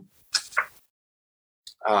 So,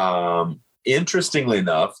 interestingly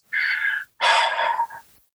enough,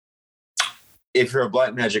 if you're a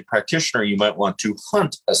black magic practitioner, you might want to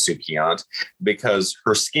hunt a Sukiant because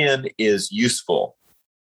her skin is useful.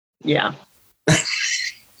 Yeah.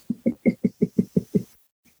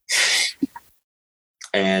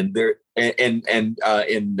 And there in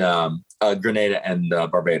Grenada and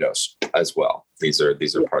Barbados as well. These are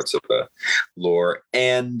parts of the lore,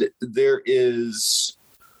 and there is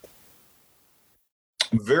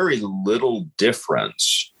very little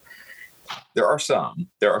difference. There are some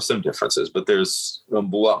differences, but there's a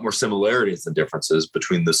lot more similarities than differences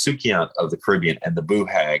between the Sukiant of the Caribbean and the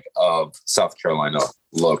Buhag of South Carolina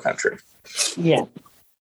Low Country. Yeah.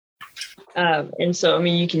 And so, I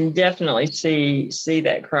mean, you can definitely see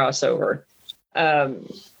that crossover.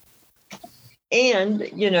 And,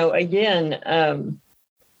 again,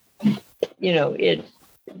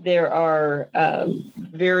 there are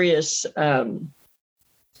various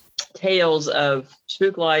tales of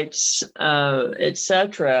spook lights,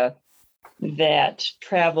 etc., that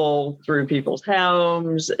travel through people's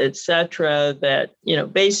homes, etc., that,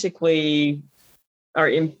 basically are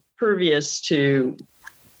impervious to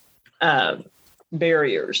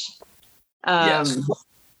barriers. Yes.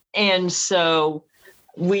 And so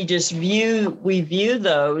we view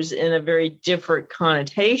those in a very different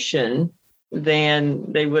connotation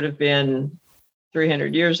than they would have been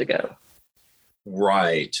 300 years ago.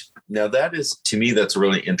 Right. Now that is, to me, that's a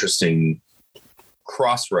really interesting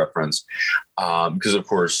cross-reference, because of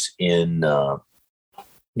course in the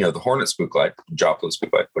Hornet spook light, Joplin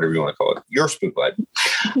spook light, whatever you want to call it, your spook light.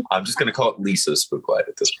 I'm just going to call it Lisa's spook light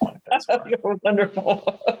at this point. That's fine. You're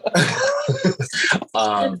wonderful.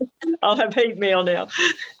 I'll have hate mail now.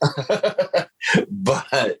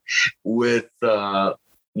 But with the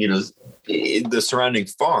surrounding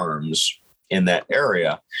farms in that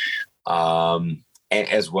area, and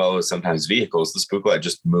as well as sometimes vehicles, the spook light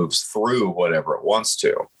just moves through whatever it wants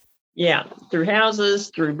to. Yeah, through houses,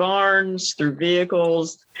 through barns, through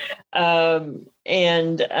vehicles. Although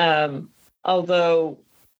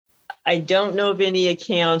I don't know of any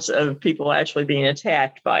accounts of people actually being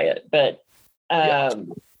attacked by it, but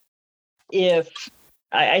if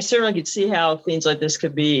I certainly could see how things like this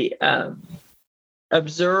could be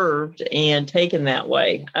observed and taken that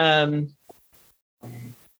way. And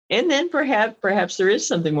then perhaps there is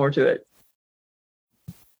something more to it.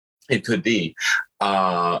 It could be.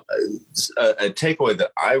 A takeaway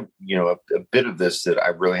that a bit of this that I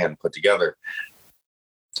really hadn't put together,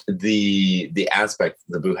 the aspect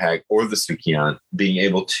of the Buhag or the Sukiant being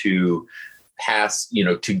able to pass,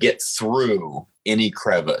 to get through any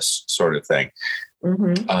crevice sort of thing,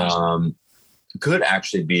 could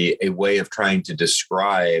actually be a way of trying to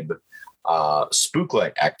describe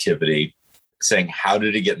spook-like activity, saying, how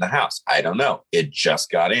did it get in the house? I don't know. It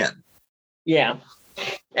just got in. Yeah.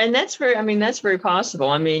 And that's very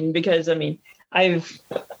possible. Because I've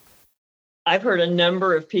heard a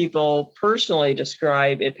number of people personally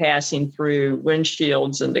describe it passing through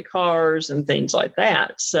windshields into cars and things like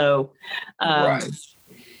that. So, right.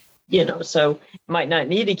 So it might not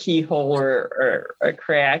need a keyhole or a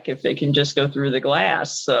crack if it can just go through the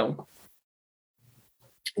glass. So,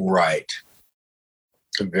 right.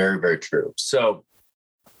 Very, very true. So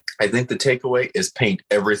I think the takeaway is paint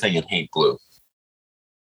everything in paint glue.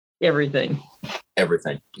 Everything,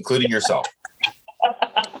 including yourself.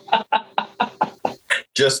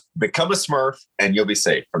 Just become a Smurf and you'll be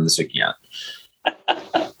safe from the Sukiant.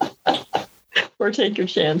 Or take your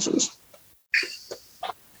chances.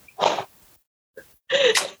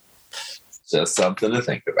 Just something to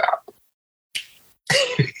think about.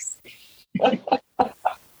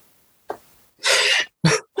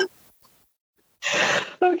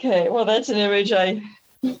 Okay, well, that's an image I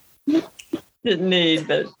didn't need,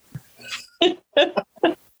 but.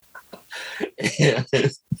 Yeah.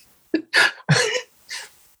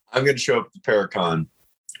 I'm going to show up at the Paracon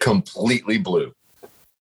completely blue.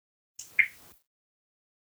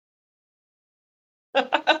 You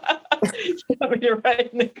want me to ride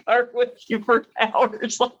in the car with you for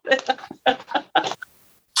hours like that?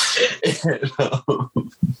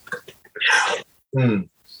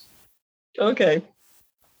 Okay.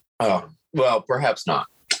 Well, perhaps not.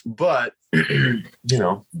 But,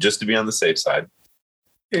 just to be on the safe side.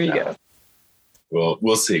 Here you go. Well,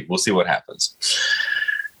 we'll see. We'll see what happens.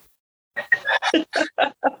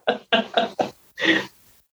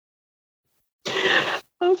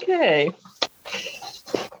 Okay.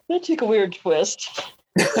 That took a weird twist.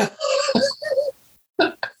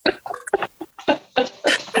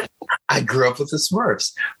 I grew up with the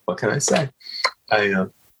Smurfs. What can I say?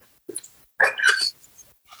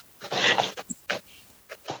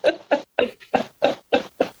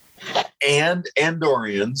 And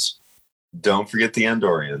Andorians. Don't forget the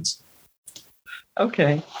Andorians.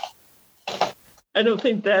 Okay. I don't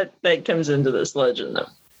think that comes into this legend, though.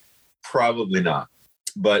 Probably not.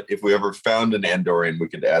 But if we ever found an Andorian, we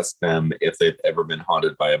could ask them if they've ever been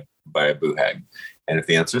haunted by a Buhag. And if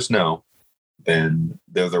the answer is no, then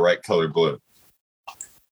they're the right color blue.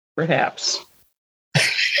 perhaps.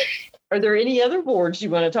 Are there any other boards you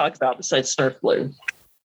want to talk about besides Surf Blue?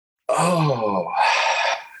 Oh,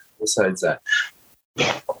 besides that,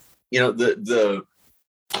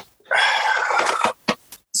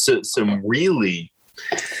 some really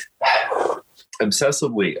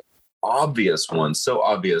obsessively obvious ones, so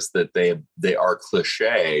obvious that they are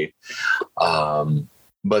cliche,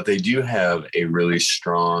 but they do have a really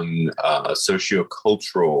strong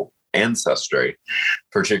sociocultural ancestry,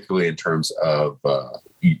 particularly in terms of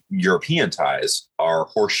European ties, are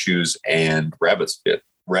horseshoes and rabbit's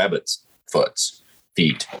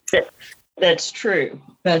feet. That's true.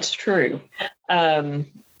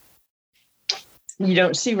 You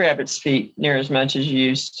don't see rabbit's feet near as much as you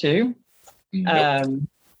used to. Nope.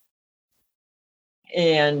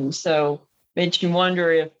 And so makes you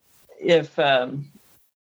wonder if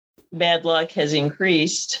bad luck has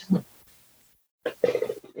increased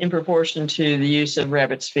in proportion to the use of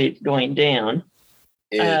rabbit's feet going down.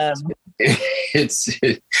 We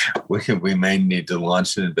may need to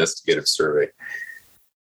launch an investigative survey.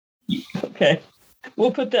 Okay.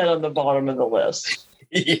 We'll put that on the bottom of the list.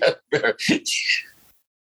 Yeah.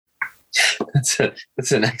 That's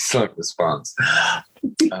an excellent response.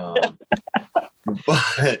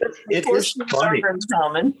 But it is funny.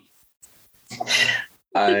 Common.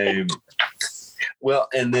 And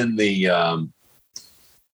then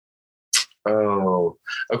of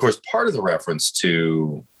course, part of the reference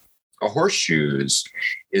to horseshoes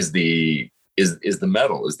is the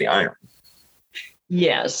metal, is the iron.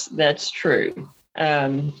 Yes, that's true.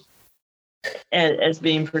 As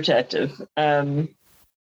being protective.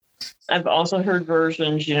 I've also heard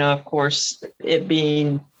versions, of course, it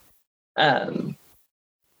being it's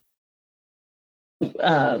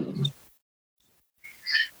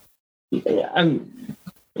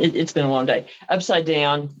been a long day. Upside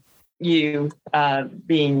down, you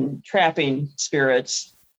being trapping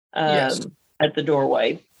spirits Yes. at the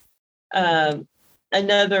doorway.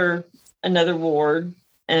 Another ward,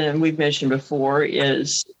 and we've mentioned before,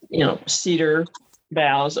 is cedar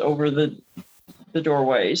boughs over the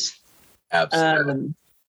doorways. Absolutely.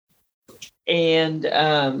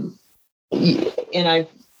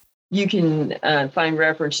 You can find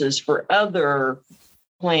references for other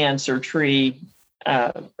plants or tree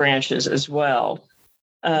branches as well.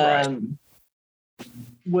 Right.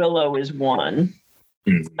 Willow is one.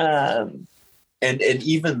 Mm-hmm. And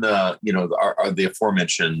even the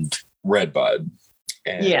aforementioned redbud.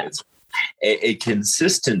 And yeah. A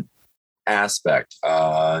consistent aspect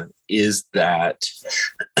is that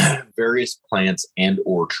various plants and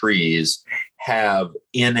or trees have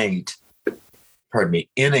innate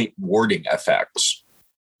warding effects.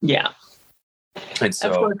 Yeah. And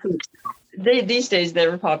so these days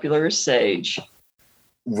they're popular as sage.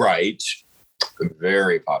 Right.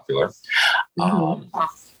 Very popular.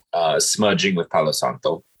 Mm-hmm. Smudging with Palo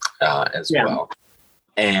Santo as well.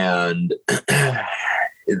 And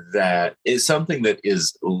that is something that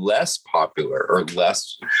is less popular or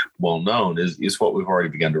less well known is what we've already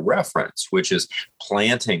begun to reference, which is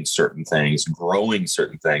planting certain things, growing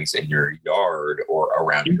certain things in your yard or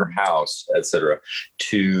around your house, etc.,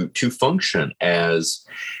 to function as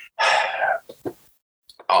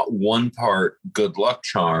one part good luck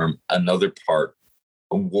charm, another part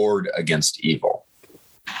ward against evil.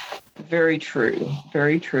 Very true.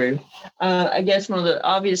 Very true. I guess one of the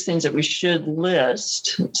obvious things that we should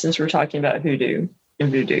list, since we're talking about hoodoo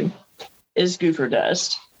and voodoo, is goofer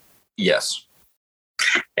dust. Yes.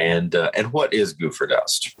 And what is goofer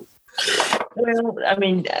dust? Well, I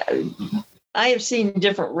mean, I have seen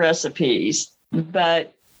different recipes,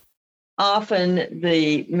 but often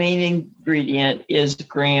the main ingredient is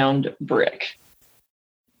ground brick.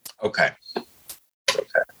 Okay.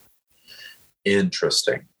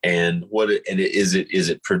 Interesting. And is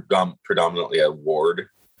it predominantly a ward?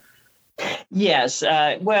 Yes.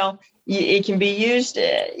 Well, it can be used.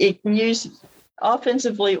 It can use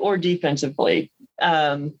offensively or defensively.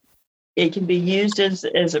 It can be used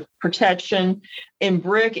as a protection. And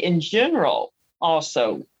brick in general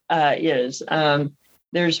also is.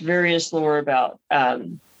 There's various lore about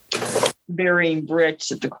burying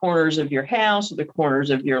bricks at the corners of your house or the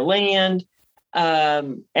corners of your land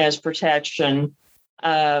as protection.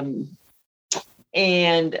 And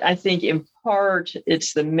I think in part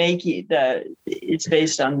it's it's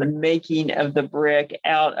based on the making of the brick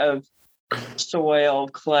out of soil,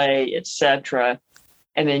 clay, etc.,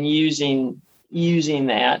 and then using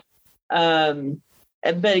that. But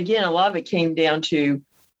again, a lot of it came down to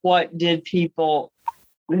what did people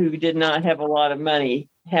who did not have a lot of money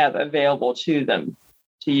have available to them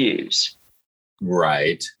to use.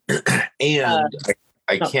 Right. And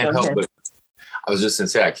can't help but, I was just going to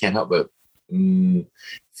say, I can't help but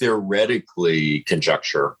theoretically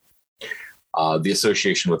conjecture the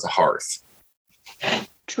association with the hearth.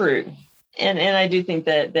 True. And I do think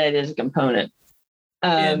that is a component.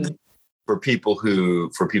 And for people who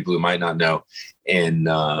might not know, in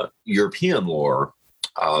European lore,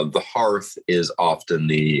 the hearth is often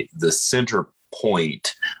the center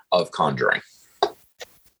point of conjuring.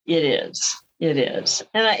 It is.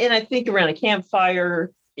 And I think around a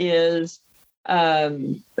campfire is,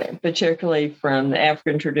 particularly from the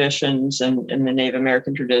African traditions and the Native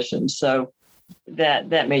American traditions. So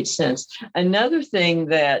that makes sense. Another thing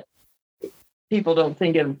that people don't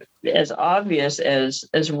think of as obvious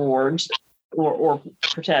as wards or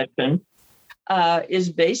protection is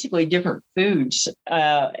basically different foods,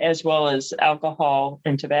 as well as alcohol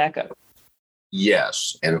and tobacco.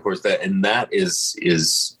 Yes, and of course that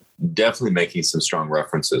is definitely making some strong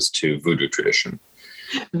references to voodoo tradition.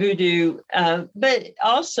 Voodoo, but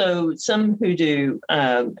also some hoodoo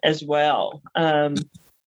as well,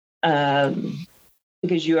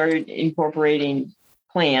 because you are incorporating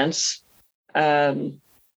plants,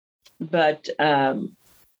 but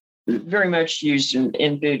very much used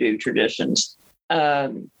in voodoo traditions.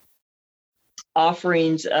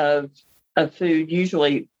 Offerings of food,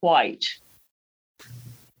 usually white,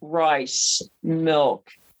 rice, milk,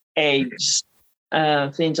 eggs,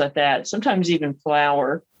 things like that. Sometimes even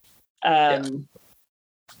flour. Then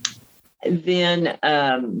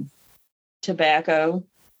tobacco,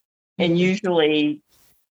 and usually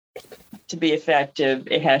to be effective,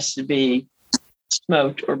 it has to be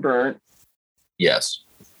smoked or burnt. Yes.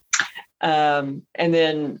 And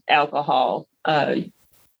then alcohol. In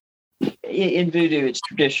voodoo, it's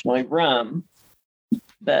traditionally rum,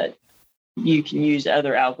 but you can use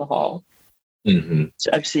other alcohol. Mm-hmm.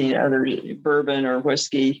 So I've seen other bourbon or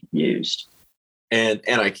whiskey used. And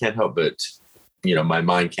I can't help but, my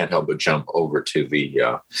mind can't help but jump over to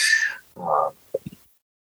the,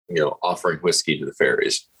 offering whiskey to the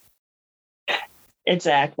fairies.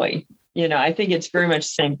 Exactly. I think it's very much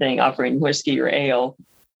the same thing, offering whiskey or ale.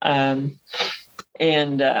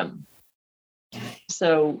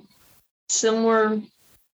 So similar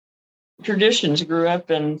traditions grew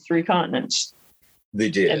up in 3 continents. They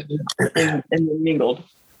did. And they mingled.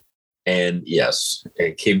 And yes,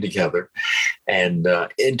 it came together. And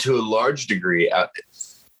to a large degree,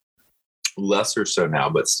 lesser so now,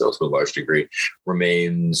 but still to a large degree,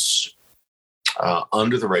 remains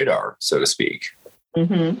under the radar, so to speak.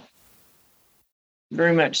 Mm-hmm.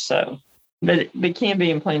 Very much so. But it can be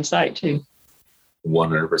in plain sight, too.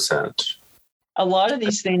 100%. A lot of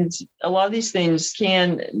these things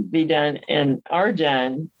can be done and are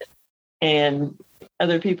done, and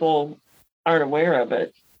other people aren't aware of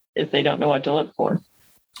it if they don't know what to look for.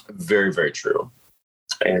 Very, very true.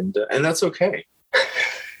 And that's okay.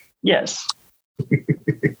 Yes.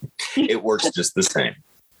 It works just the same.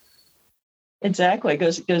 Exactly.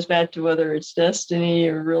 It goes back to whether it's destiny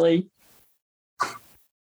or really.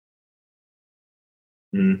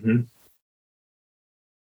 Mm-hmm.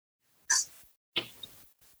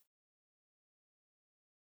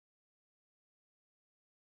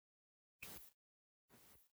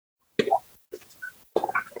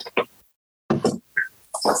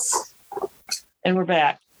 And we're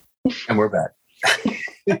back.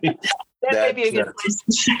 That may be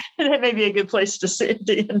a good place to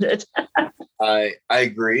end it. I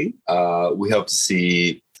agree. We hope to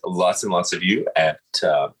see lots and lots of you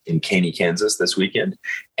in Caney, Kansas this weekend,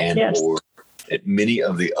 and or at many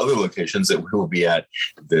of the other locations that we will be at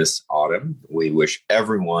this autumn. We wish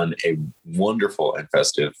everyone a wonderful and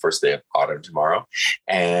festive first day of autumn tomorrow,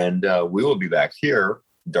 and we will be back here,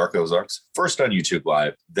 Dark Ozarks, first on YouTube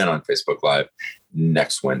Live, then on Facebook Live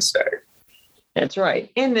next Wednesday. That's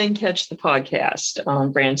right. And then catch the podcast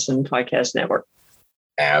on Branson Podcast Network.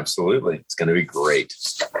 Absolutely. It's going to be great.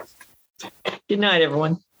 Good night,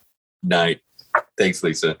 everyone. Night. Thanks,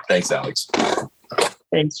 Lisa. Thanks, Alex.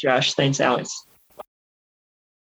 Thanks, Josh. Thanks, Alex.